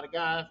had a lot of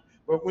guys,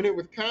 but when it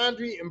was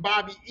Condrey and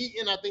Bobby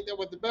Eaton, I think that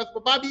was the best.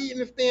 But Bobby Eaton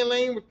and Stan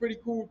Lane was pretty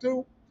cool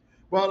too.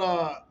 But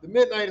the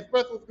Midnight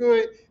Express was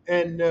good,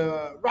 and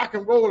Rock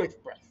and Roll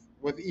Express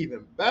was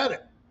even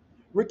better.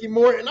 Ricky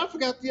Morton, I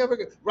forgot the other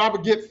guy,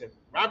 Robert Gibson.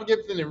 Robert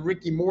Gibson and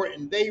Ricky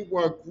Morton, they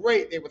were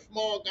great. They were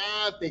small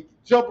guys. They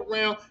could jump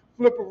around,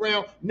 flip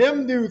around.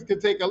 Them dudes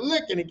could take a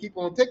licking and keep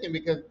on ticking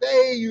because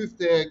they used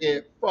to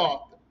get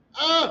fucked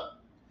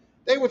up.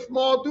 They were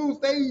small dudes.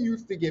 They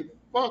used to get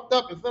fucked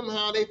up, and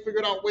somehow they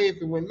figured out ways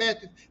to win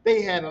matches.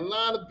 They had a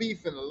lot of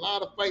beef and a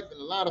lot of fights and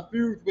a lot of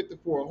feuds with the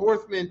Four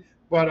Horsemen,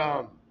 but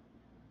I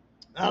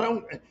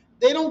don't.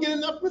 They don't get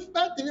enough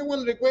respect, and they're one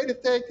of the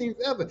greatest tag teams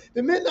ever.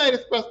 The Midnight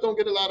Express don't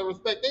get a lot of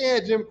respect. They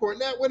had Jim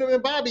Cornette with them,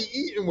 and Bobby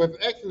Eaton was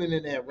excellent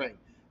in that ring.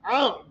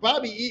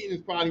 Bobby Eaton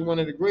is probably one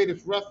of the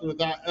greatest wrestlers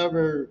I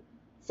ever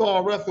saw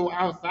wrestle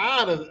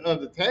outside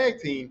of the tag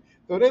team.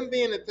 So them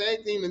being a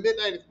tag team, the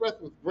Midnight Express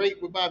was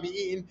great with Bobby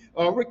Eaton.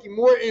 Ricky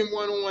Morton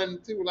went on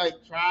to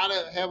try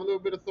to have a little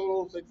bit of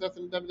solo success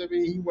in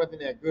WWE. He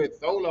wasn't that good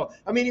solo.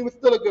 I mean, he was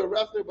still a good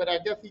wrestler, but I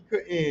guess he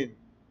couldn't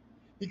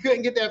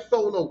get that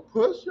solo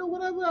push or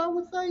whatever I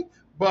would say.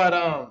 But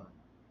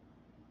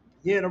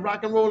yeah, the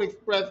Rock and Roll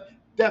Express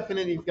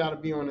definitely got to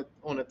be on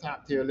the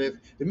top tier list.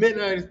 The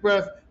Midnight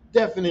Express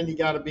definitely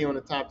got to be on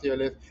the top tier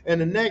list.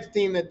 And the next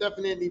team that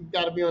definitely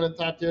got to be on the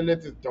top tier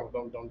list is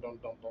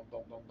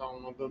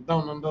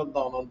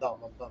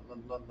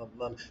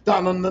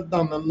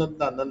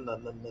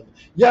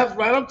yes,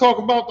 right. I'm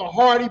talking about the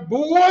Hardy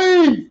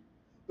Boys.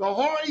 The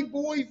Hardy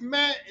Boys,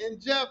 Matt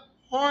and Jeff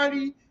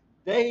Hardy.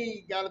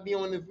 They got to be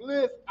on this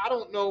list. I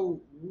don't know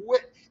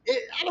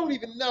I don't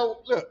even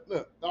know. Look.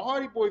 The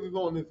Hardy Boys is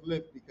on this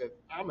list because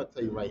I'm gonna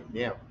tell you right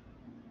now.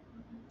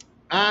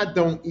 I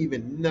don't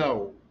even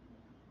know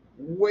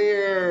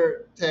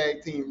where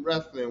tag team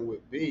wrestling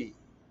would be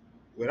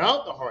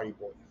without the Hardy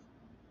Boys.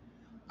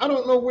 I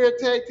don't know where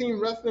tag team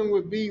wrestling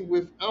would be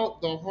without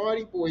the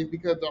Hardy Boys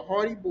because the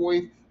Hardy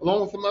Boys,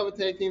 along with some other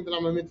tag teams that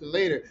I'm gonna mention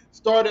later,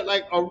 started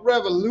like a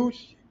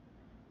revolution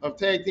of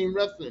tag team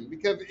wrestling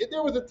because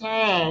there was a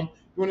time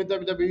during the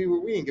WWE where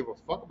we didn't give a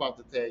fuck about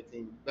the tag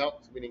team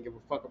belts. We didn't give a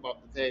fuck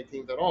about the tag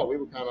teams at all. We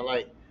were kind of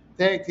like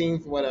tag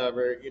teams,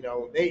 whatever.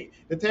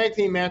 The tag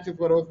team matches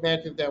were those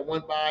matches that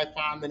went by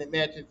 5-minute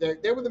matches.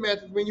 There were the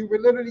matches when you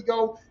would literally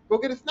go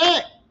get a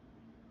snack.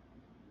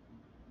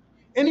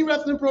 Any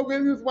wrestling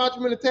program you was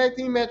watching when the tag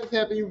team matches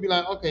happened, you'd be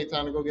like, okay,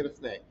 time to go get a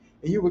snack,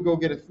 and you would go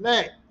get a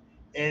snack.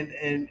 And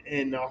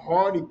the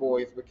Hardy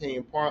Boys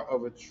became part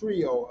of a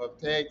trio of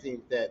tag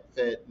teams that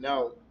said,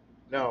 no,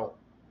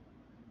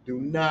 do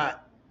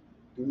not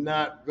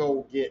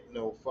go get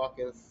no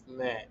fucking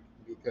snack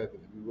because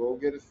if you go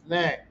get a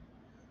snack,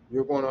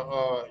 you're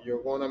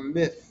gonna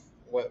miss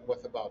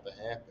what's about to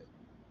happen.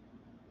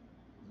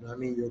 You know what I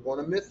mean? You're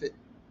gonna miss it.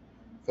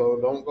 So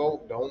don't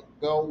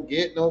go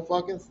get no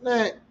fucking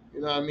snack.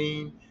 You know what I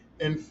mean?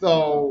 And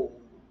so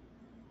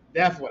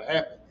that's what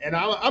happened. And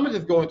I'm gonna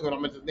just go into it.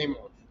 I'm gonna just name it.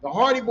 The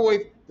Hardy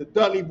Boys, the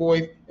Dudley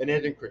Boys, and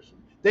Edge and Christian.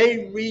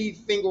 They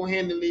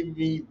single-handedly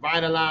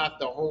revitalized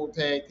the whole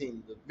tag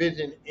team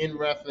division in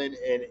wrestling,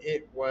 and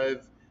it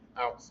was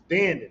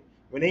outstanding.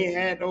 When they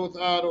had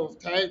those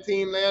tag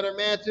team ladder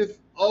matches,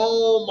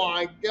 oh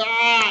my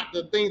God,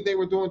 the things they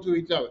were doing to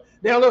each other.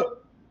 Now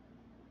look,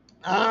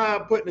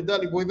 I'm putting the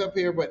Dudley Boys up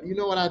here, but you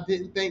know what I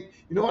didn't think?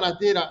 You know what I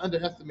did? I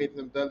underestimated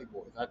them Dudley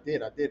Boys. I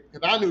did,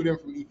 because I knew them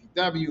from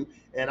ECW,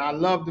 and I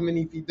loved them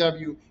in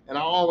ECW, and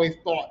I always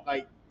thought,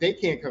 they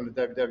can't come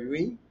to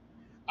WWE.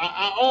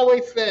 I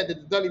always said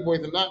that the Dudley Boys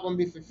are not going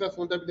to be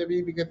successful in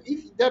WWE because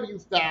ECW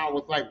style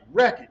was like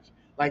wreckage,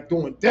 like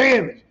doing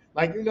damage,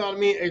 you know what I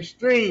mean?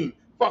 Extreme,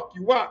 fuck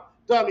you up.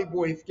 Dudley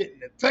Boys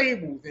getting the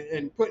tables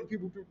and putting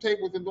people through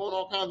tables and doing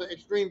all kinds of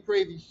extreme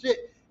crazy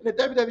shit. And the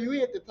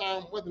WWE at the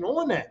time wasn't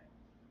on that.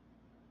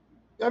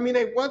 I mean,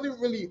 they wasn't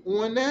really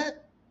on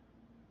that.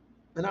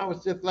 And I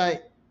was just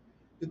like,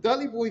 the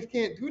Dudley Boys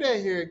can't do that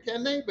here,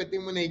 can they? But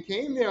then when they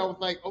came there, I was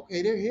like,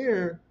 okay, they're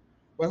here.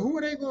 But who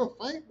are they going to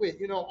fight with?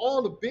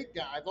 All the big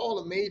guys,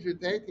 all the major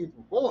tag teams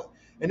were going.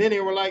 And then they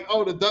were like,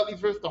 oh, the Dudleys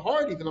versus the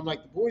Hardys. And I'm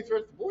like, the Boys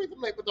versus the Boys? I'm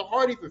like, but the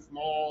Hardys are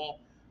small.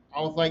 I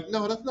was like,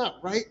 no, that's not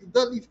right. The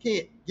Dudleys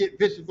can't get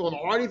vicious on the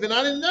Hardys. And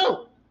I didn't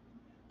know.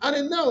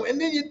 And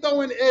then you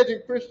throw in Edge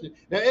and Christian.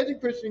 Now, Edge and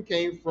Christian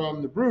came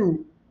from the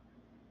Brood.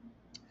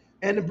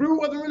 And the Brood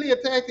wasn't really a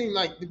tag team.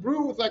 The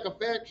Brood was like a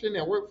faction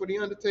that worked for The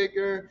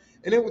Undertaker.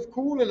 And it was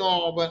cool and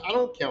all, but I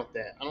don't count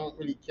that. I don't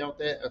really count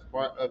that as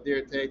part of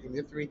their tag team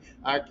history.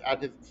 I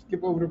just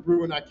skip over the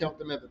Brood and I count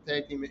them as a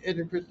tag team. And Edge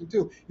and Christian,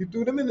 too. You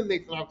threw them in the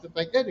mix, and I was just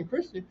like, Edge and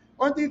Christian?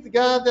 Aren't these the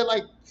guys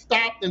that,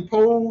 stopped and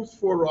posed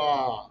for,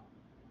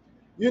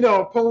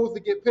 posed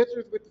to get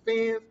pictures with the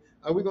fans?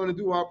 Are we going to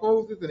do our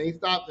poses? And they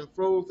stopped and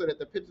froze so that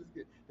the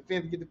the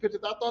fans get the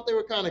pictures. I thought they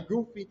were kind of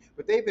goofy,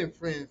 but they've been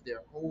friends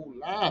their whole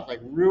lives, like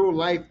real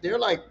life. They're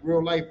like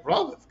real life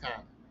brothers, kind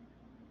of.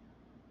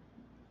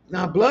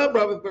 Not blood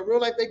brothers, but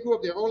real life. They grew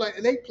up their whole life,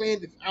 and they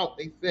planned this out.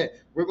 They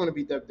said, "We're going to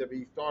be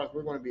WWE stars.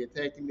 We're going to be a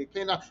tag team." They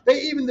planned out. They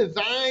even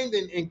designed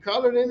and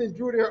colored in and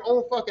drew their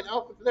own fucking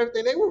outfits and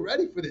everything. They were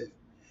ready for this,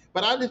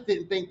 but I just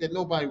didn't think that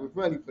nobody was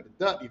ready for the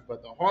Dudleys.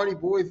 But the Hardy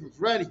Boys was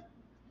ready.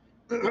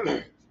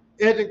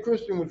 Edge and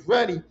Christian was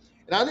ready,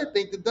 and I didn't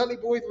think the Dudley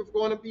Boys was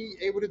going to be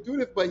able to do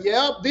this. But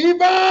yeah,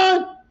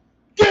 Devon,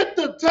 get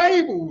the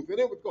tables, and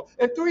it was going.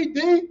 And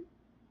 3D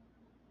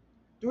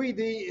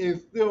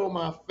is still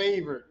my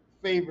favorite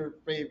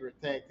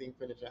tag team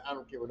finisher. I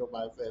don't care what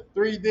nobody says.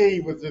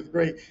 3D was just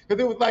great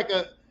because it was like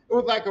a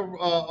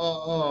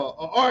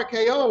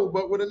RKO,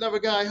 but with another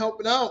guy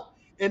helping out.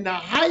 And the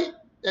height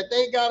that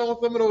they got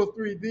on some of those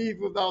 3Ds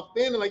was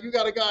outstanding. Like you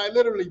got a guy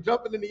literally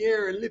jumping in the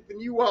air and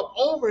lifting you up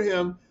over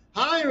him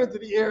higher into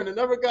the air, and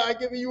another guy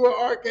giving you an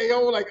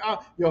RKO. Like,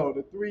 yo,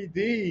 the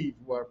 3Ds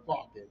were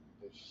fucking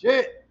the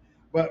shit.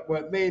 But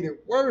what made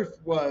it worse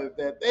was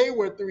that they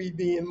were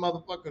 3D and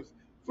motherfuckers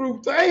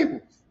through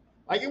tables.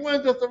 Like it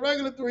wasn't just a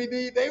regular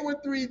 3D. They were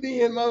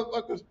 3D and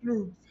motherfuckers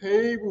through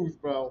tables,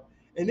 bro.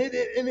 And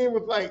it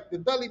was like the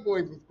Dudley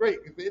Boys was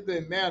great because it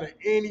didn't matter.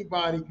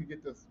 Anybody could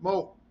get the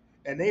smoke.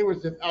 And they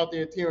was just out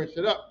there tearing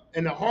shit up.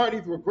 And the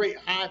Hardys were great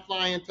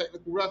high-flying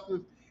technical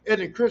wrestlers. Ed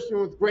and Christian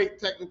was great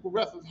technical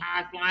wrestlers,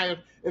 high flyers.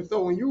 And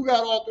so when you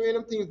got all three of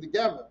them teams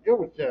together, it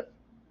was just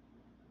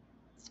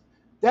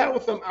that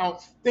was some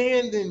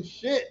outstanding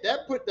shit.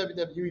 That put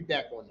WWE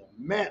back on the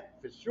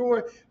map for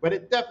sure, but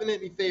it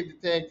definitely saved the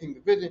tag team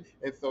division,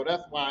 and so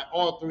that's why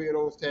all three of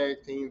those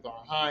tag teams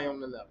are high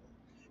on the level.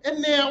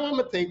 And now I'm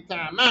going to take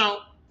time out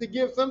to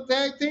give some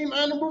tag team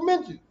honorable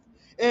mentions.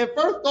 And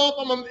first off,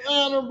 I'm going to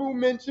honorable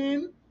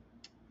mention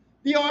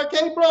the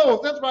RK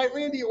Bros. That's right,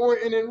 Randy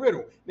Orton and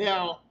Riddle.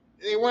 Now,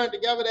 they weren't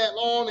together that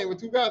long. They were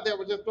two guys that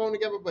were just thrown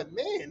together, but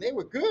man, they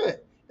were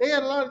good. They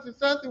had a lot of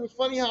success. It was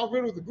funny how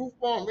Riddle was a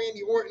goofball and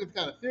Randy Orton is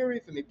kind of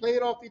serious, and they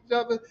played off each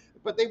other.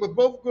 But they were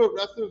both good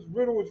wrestlers.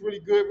 Riddle was really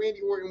good. Randy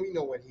Orton, we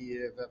know what he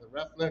is as a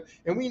wrestler,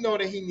 and we know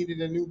that he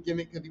needed a new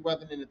gimmick because he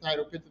wasn't in the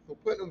title picture. So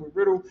putting him with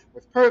Riddle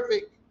was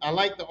perfect. I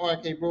like the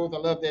RK Bros. I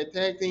love that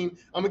tag team.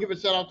 I'm gonna give a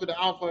shout out to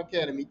the Alpha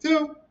Academy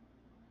too,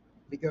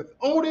 because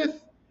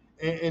Otis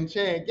and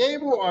Chad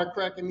Gable are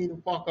cracking me the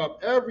fuck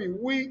up every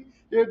week.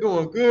 They're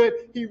doing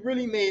good. He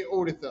really made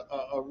Otis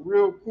a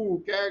real cool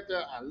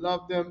character. I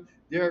love them.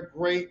 They're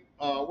great.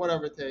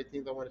 Whatever tag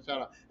teams I want to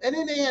shout out. And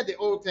then they had the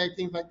old tag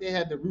teams, like they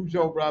had the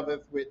Rougeau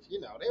brothers, which,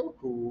 they were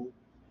cool.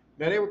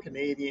 Now, they were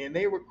Canadian.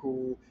 They were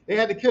cool. They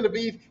had the Killer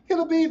Bees.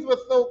 Killer Bees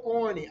was so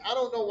corny. I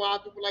don't know why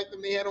people like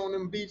them. They had on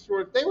them beach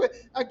shorts.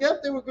 I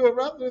guess they were good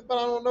wrestlers, but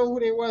I don't know who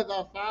they was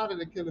outside of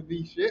the Killer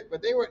Bee shit.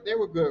 But they were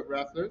good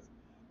wrestlers.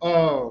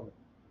 The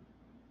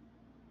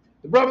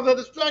Brothers of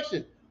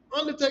Destruction,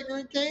 Undertaker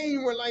and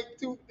Kane were like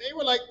two. They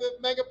were like the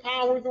Mega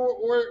Powers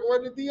or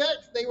the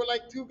DX. They were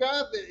like two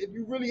guys that if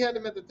you really had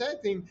them as a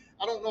tag team,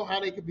 I don't know how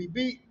they could be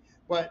beat.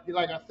 But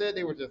like I said,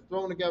 they were just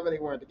thrown together. They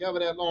weren't together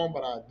that long.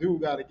 But I do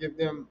got to give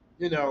them,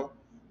 a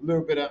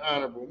little bit of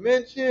honorable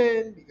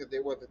mention because they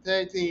was a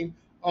tag team.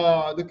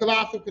 The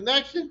Colossal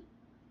Connection,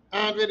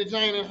 Andre the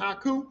Giant and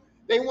Haku,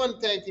 they won the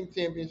tag team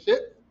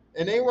championship,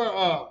 and they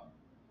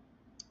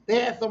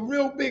had some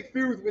real big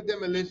feuds with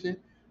Demolition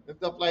and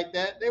stuff like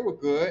that. They were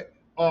good.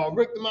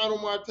 Rick DeMono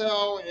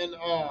Martel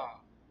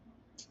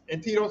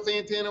and Tito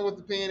Santana was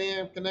the Pan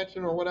Am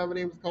Connection or whatever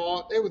they was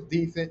called. They was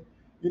decent.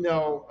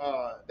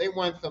 They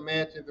won some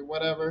matches or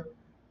whatever.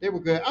 They were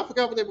good. I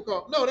forgot what they were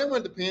called. No, they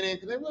weren't the Pan Am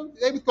because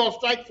they was called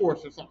Strike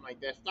Force or something like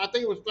that. I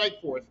think it was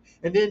Strike Force.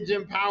 And then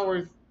Jim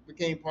Powers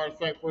became part of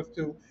Strike Force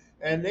too.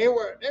 And they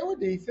were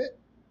decent.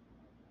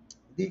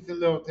 Decent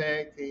little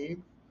tag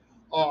team.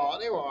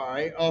 They were all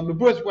right. The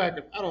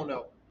Bushwhackers, I don't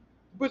know.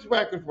 The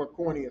Bushwhackers were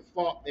corny as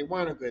fuck. They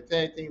weren't a good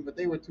tag team, but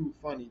they were two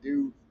funny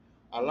dudes.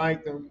 I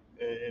liked them,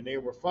 and they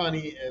were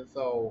funny, and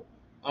so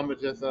I'm gonna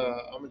just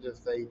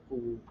say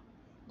cool.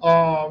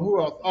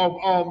 Who else?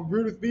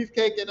 Brutus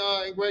Beefcake and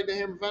Greg the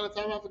Hammer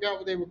Valentine. I forgot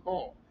what they were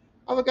called.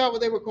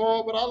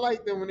 But I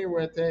liked them when they were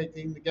a tag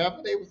team together.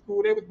 They was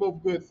cool. They was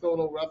both good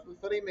solo wrestlers,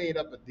 so they made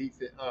up a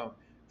decent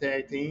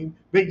tag team.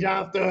 Big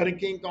John Studd and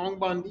King Kong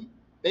Bundy.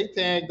 They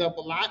tagged up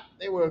a lot.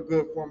 They were a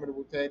good,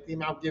 formidable tag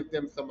team. I'll give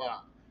them some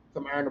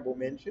honorable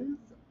mentions.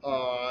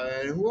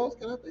 And who else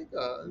can I think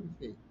of?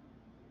 Let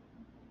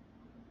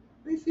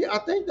me see. I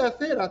think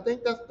that's it. I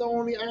think that's the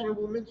only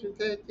honorable mention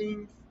tag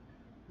teams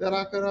that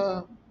I could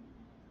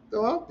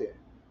throw out there.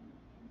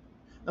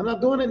 I'm not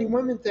doing any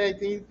women tag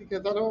teams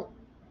because I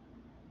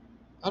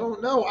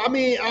don't know. I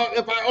mean,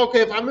 if I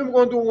remember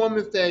going to do a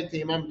women's tag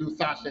team, I'm gonna do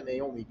Sasha and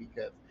Naomi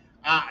because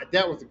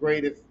that was the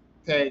greatest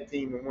tag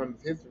team in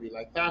women's history.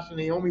 Like Sasha and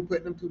Naomi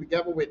putting them two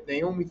together with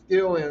Naomi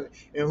Steele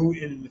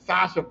and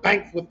Sasha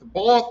Banks was the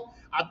boss.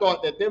 I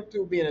thought that them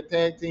two being a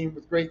tag team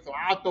was great, so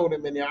I'll throw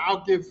them in there.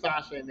 I'll give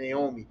Sasha and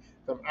Naomi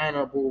some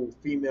honorable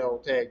female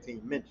tag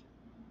team mention.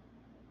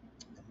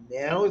 And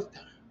now it's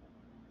time.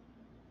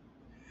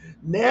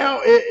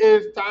 Now it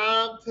is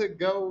time to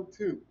go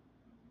to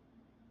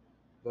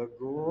the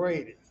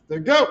greatest, the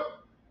GOAT,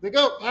 the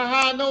GOAT.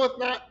 Haha, no, it's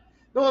not.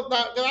 No, it's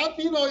not. Cause I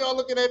see y'all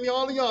looking at me.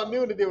 All of y'all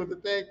knew that there was a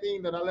tag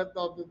team that I left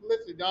off this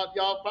list.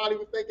 Y'all probably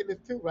was thinking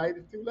it's two, right?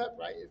 It's two left,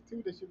 right? It's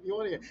two that should be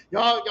on here.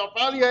 Y'all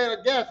probably had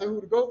a guess of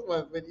who the GOAT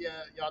was, but yeah,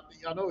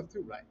 y'all know it's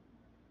two, right?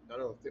 Y'all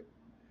know it's two.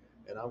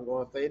 And I'm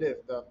going to say this: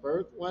 the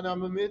first one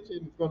I'm gonna mention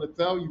is going to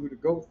tell you who the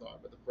GOATs are,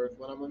 but the first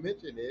one I'm gonna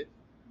mention is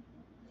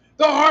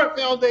the Hart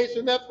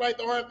Foundation. That's right,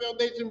 the Hart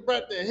Foundation.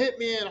 Bret the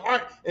Hitman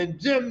Hart and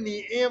Jim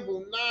the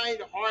Anvil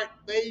Neidhart.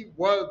 They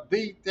were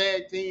the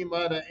tag team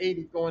of the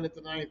 80s going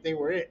into the 90s. They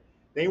were it.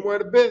 They were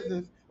the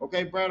business.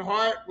 Okay, Bret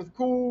Hart was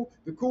cool,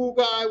 the cool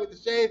guy with the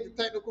shades, the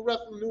technical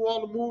wrestler, knew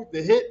all the moves.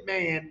 The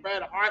Hitman,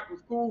 Bret Hart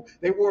was cool.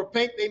 They wore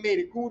pink. They made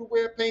it cool to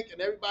wear pink,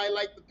 and everybody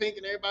liked the pink,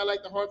 and everybody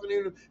liked the Hearts.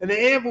 And the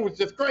Anvil was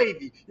just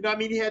crazy. You know what I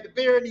mean? He had the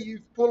beard, and he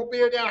used to pull the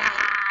beard down.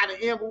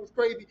 The Anvil was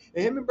crazy.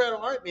 And him and Bret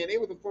Hart, man, they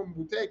was a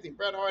formidable tag team.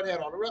 Bret Hart had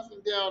all the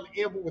wrestling down.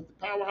 The Anvil was the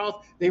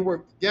powerhouse. They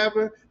worked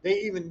together.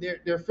 They even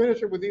their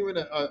finisher was even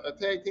a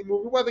tag team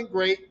move. It wasn't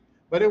great,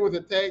 but it was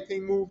a tag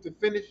team move to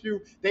finish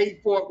you.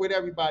 They fought with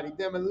everybody.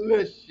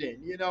 Demolition,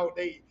 you know,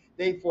 they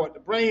fought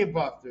the Brain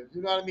Busters.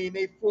 You know what I mean?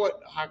 They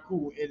fought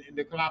Haku in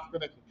the Colossal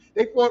Connection.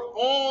 They fought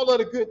all of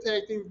the good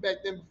tag teams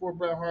back then before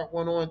Bret Hart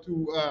went on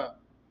to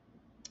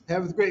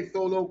have his great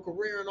solo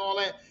career and all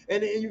that.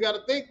 And you got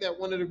to think that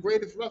one of the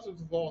greatest wrestlers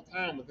of all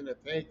time was in a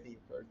tag team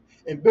first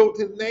and built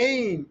his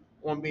name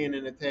on being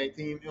in a tag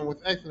team and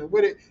was excellent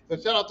with it. So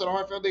shout out to the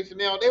Hart Foundation.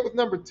 Now they was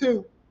number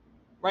 2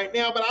 right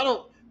now, but I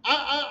don't.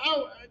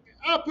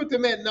 I put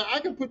them at I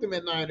can put them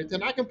at 9 or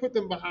 10. I can put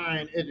them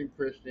behind Edge and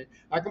Christian.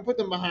 I can put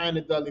them behind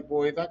the Dudley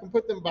Boys. I can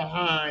put them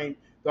behind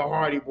the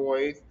Hardy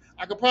Boys.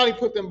 I could probably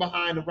put them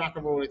behind the Rock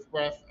and Roll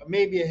Express,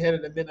 maybe ahead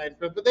of the Midnight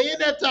Express. But they in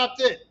that top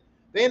 10.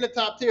 They in the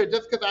top tier.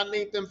 Just because I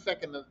named them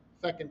second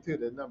to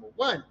the number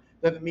 1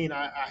 doesn't mean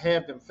I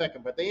have them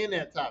second. But they in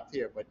that top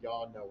tier. But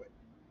y'all know it.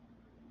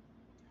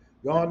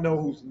 Y'all know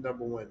who's the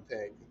number 1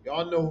 tag team.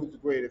 Y'all know who's the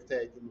greatest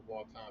tag team of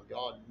all time.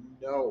 Y'all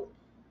know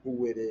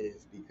who it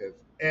is because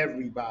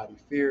everybody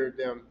feared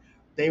them.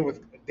 They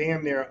was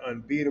damn near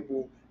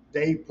unbeatable.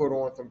 They put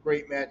on some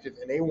great matches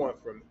and they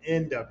went from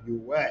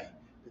NWA,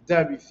 the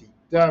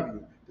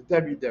WCW, the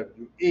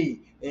WWE,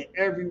 and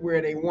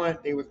everywhere they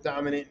went, they was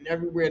dominant. And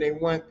everywhere they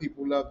went,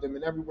 people loved them.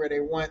 And everywhere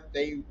they went,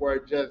 they were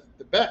just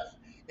the best.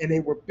 And they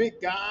were big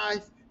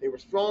guys. They were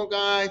strong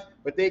guys,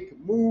 but they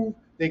could move.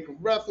 They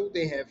could wrestle.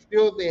 They had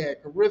skills. They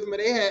had charisma.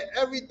 They had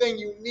everything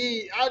you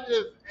need.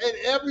 And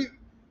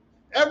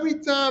every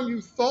time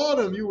you saw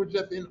them, you were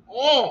just in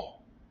awe.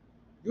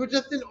 You were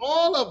just in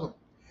awe of them.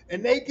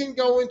 And they can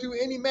go into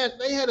any match.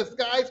 They had a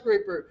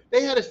skyscraper.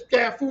 They had a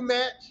scaffold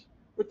match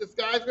with the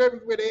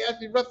skyscrapers where they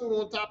actually wrestled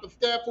on top of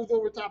scaffolds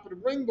over top of the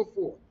ring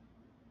before.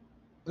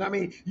 I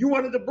mean, you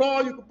wanted to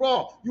brawl, you could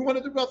brawl. You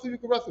wanted to wrestle, you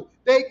could wrestle.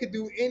 They could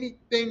do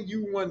anything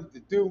you wanted to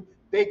do.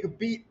 They could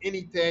beat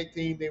any tag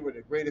team. They were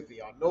the greatest. And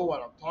y'all know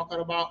what I'm talking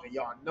about, and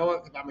y'all know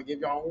it because I'm gonna give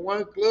y'all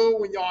one clue.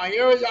 When y'all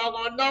hear it, y'all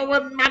gonna know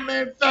what my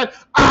man said.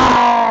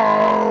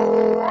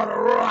 Oh, what a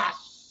rush!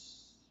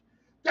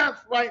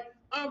 That's right.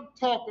 I'm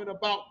talking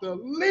about the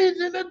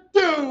Legion of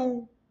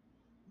Doom,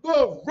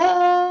 the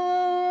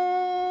Road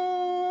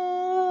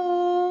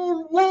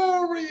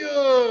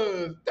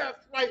Warriors.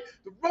 That's right,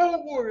 the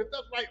Road Warriors.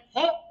 That's right,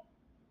 Hulk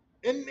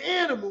and the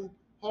Animal.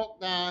 Hulk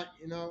died,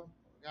 you know,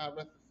 God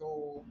rest his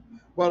soul.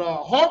 But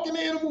Hulk and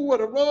the Animal were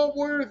the Road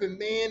Warriors, and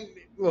man,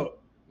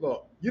 look,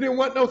 you didn't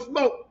want no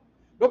smoke.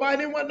 Nobody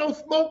didn't want no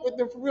smoke with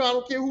them for real. I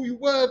don't care who you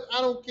was.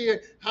 I don't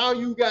care how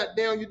you got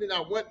down. You did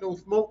not want no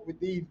smoke with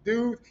these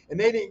dudes, and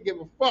they didn't give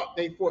a fuck.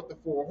 They fought the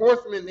Four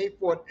Horsemen. They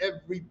fought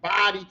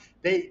everybody.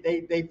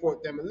 They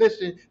fought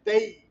Demolition.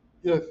 They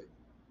just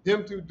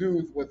them two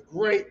dudes was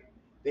great.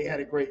 They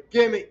had a great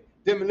gimmick.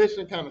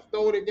 Demolition kind of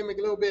stole their gimmick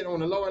a little bit on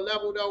the lower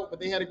level though, but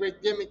they had a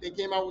great gimmick. They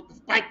came out with the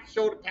spiked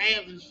shoulder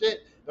pads and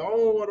shit. The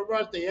whole water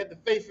rush. They had the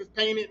faces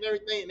painted and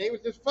everything, and they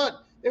was just fun.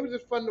 They was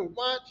just fun to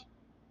watch,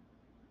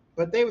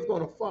 but they was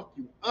gonna fuck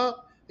you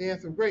up. They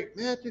had some great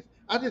matches.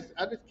 I just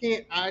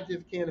can't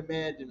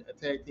imagine a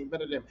tag team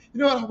better than them. You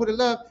know what I would have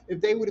loved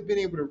if they would have been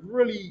able to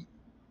really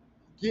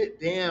get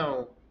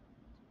down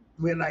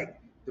with like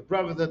the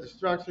Brothers of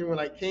Destruction, with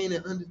like Kane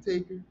and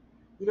Undertaker.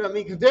 You know what I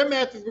mean? Because their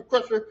matches with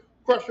Crusher,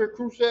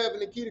 Khrushchev, and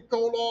Nikita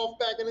Koloff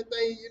back in the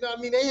day. You know what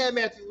I mean? They had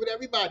matches with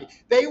everybody.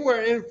 They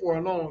were in for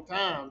a long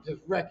time,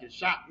 just wrecking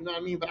shop. You know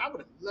what I mean? But I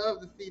would have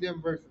loved to see them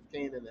versus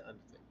Kane and the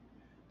Undertaker.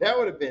 That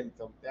would have been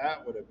some.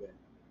 That would have been,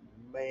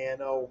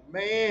 man, oh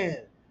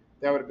man,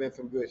 that would have been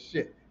some good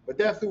shit. But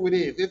that's who it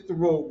is. It's the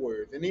Road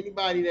Warriors, and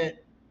anybody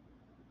that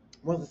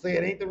wants to say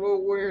it ain't the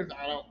Road Warriors,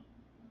 I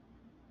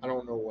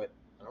don't know what.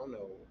 I don't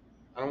know.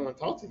 I don't want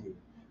to talk to you.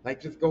 Like,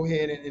 just go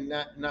ahead and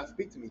not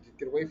speak to me. Just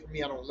get away from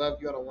me. I don't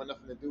love you. I don't want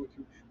nothing to do with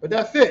you. But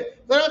that's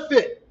it. So that's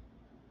it.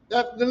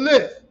 That's the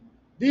list.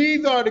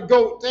 These are the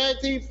GOAT tag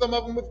teams. Some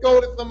of them was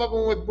goated. Some of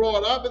them was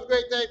brought up as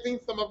great tag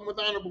teams. Some of them was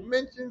honorable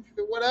mentions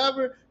or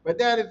whatever. But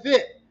that is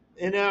it.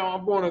 And now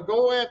I'm going to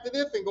go after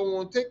this and go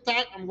on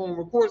TikTok. I'm going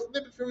to record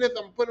snippets from this. I'm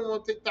going to put it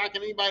on TikTok,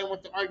 and anybody who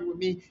wants to argue with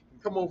me can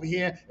come over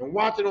here and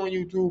watch it on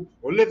YouTube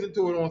or listen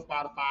to it on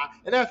Spotify.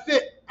 And that's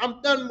it.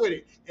 I'm done with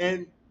it.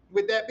 And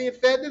with that being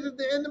said, this is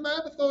the end of my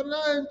episode, and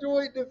I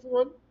enjoyed this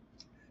one.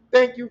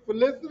 Thank you for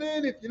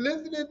listening. If you're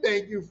listening,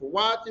 thank you for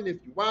watching.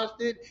 If you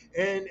watched it,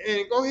 and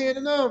go ahead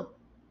and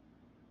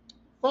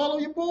follow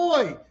your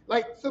boy.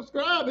 Like,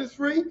 subscribe. It's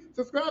free.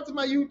 Subscribe to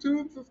my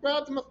YouTube.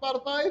 Subscribe to my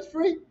Spotify. It's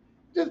free.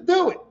 Just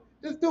do it.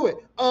 Just do it.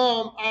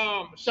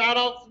 Shout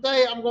out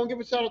today. I'm gonna give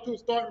a shout out to a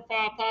Starting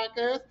Five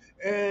podcast.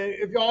 And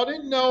if y'all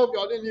didn't know, if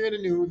y'all didn't hear the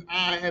news,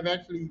 I have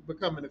actually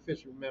become an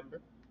official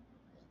member.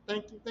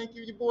 Thank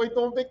you. Your boy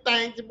doing big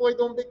things. Your boy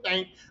doing big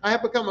things. I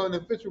have become an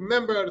official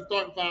member of the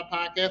Starting Five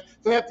podcast.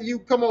 So after you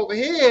come over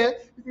here,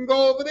 you can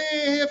go over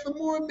there and hear some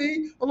more of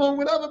me, along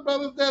with other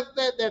brothers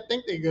that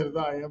think they good as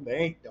I am. They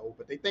ain't though,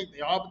 but they think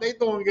they are. But they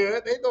doing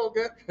good. They doing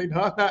good. You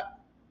know,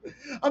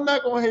 I'm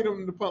not gonna hate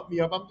them to pump me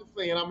up. I'm just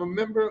saying I'm a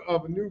member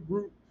of a new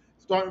group,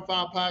 Starting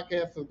Five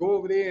podcast. So go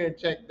over there and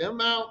check them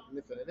out.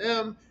 Listen to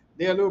them.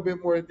 They're a little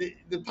bit more. The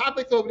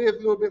topics over there is a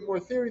little bit more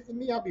serious than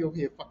me. I'll be over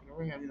here fucking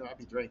around. You know, I'll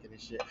be drinking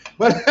and shit.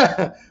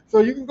 But so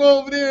you can go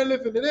over there and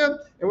listen to them.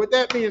 And with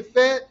that being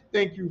said,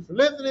 thank you for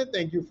listening.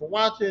 Thank you for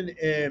watching,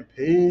 and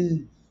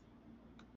peace.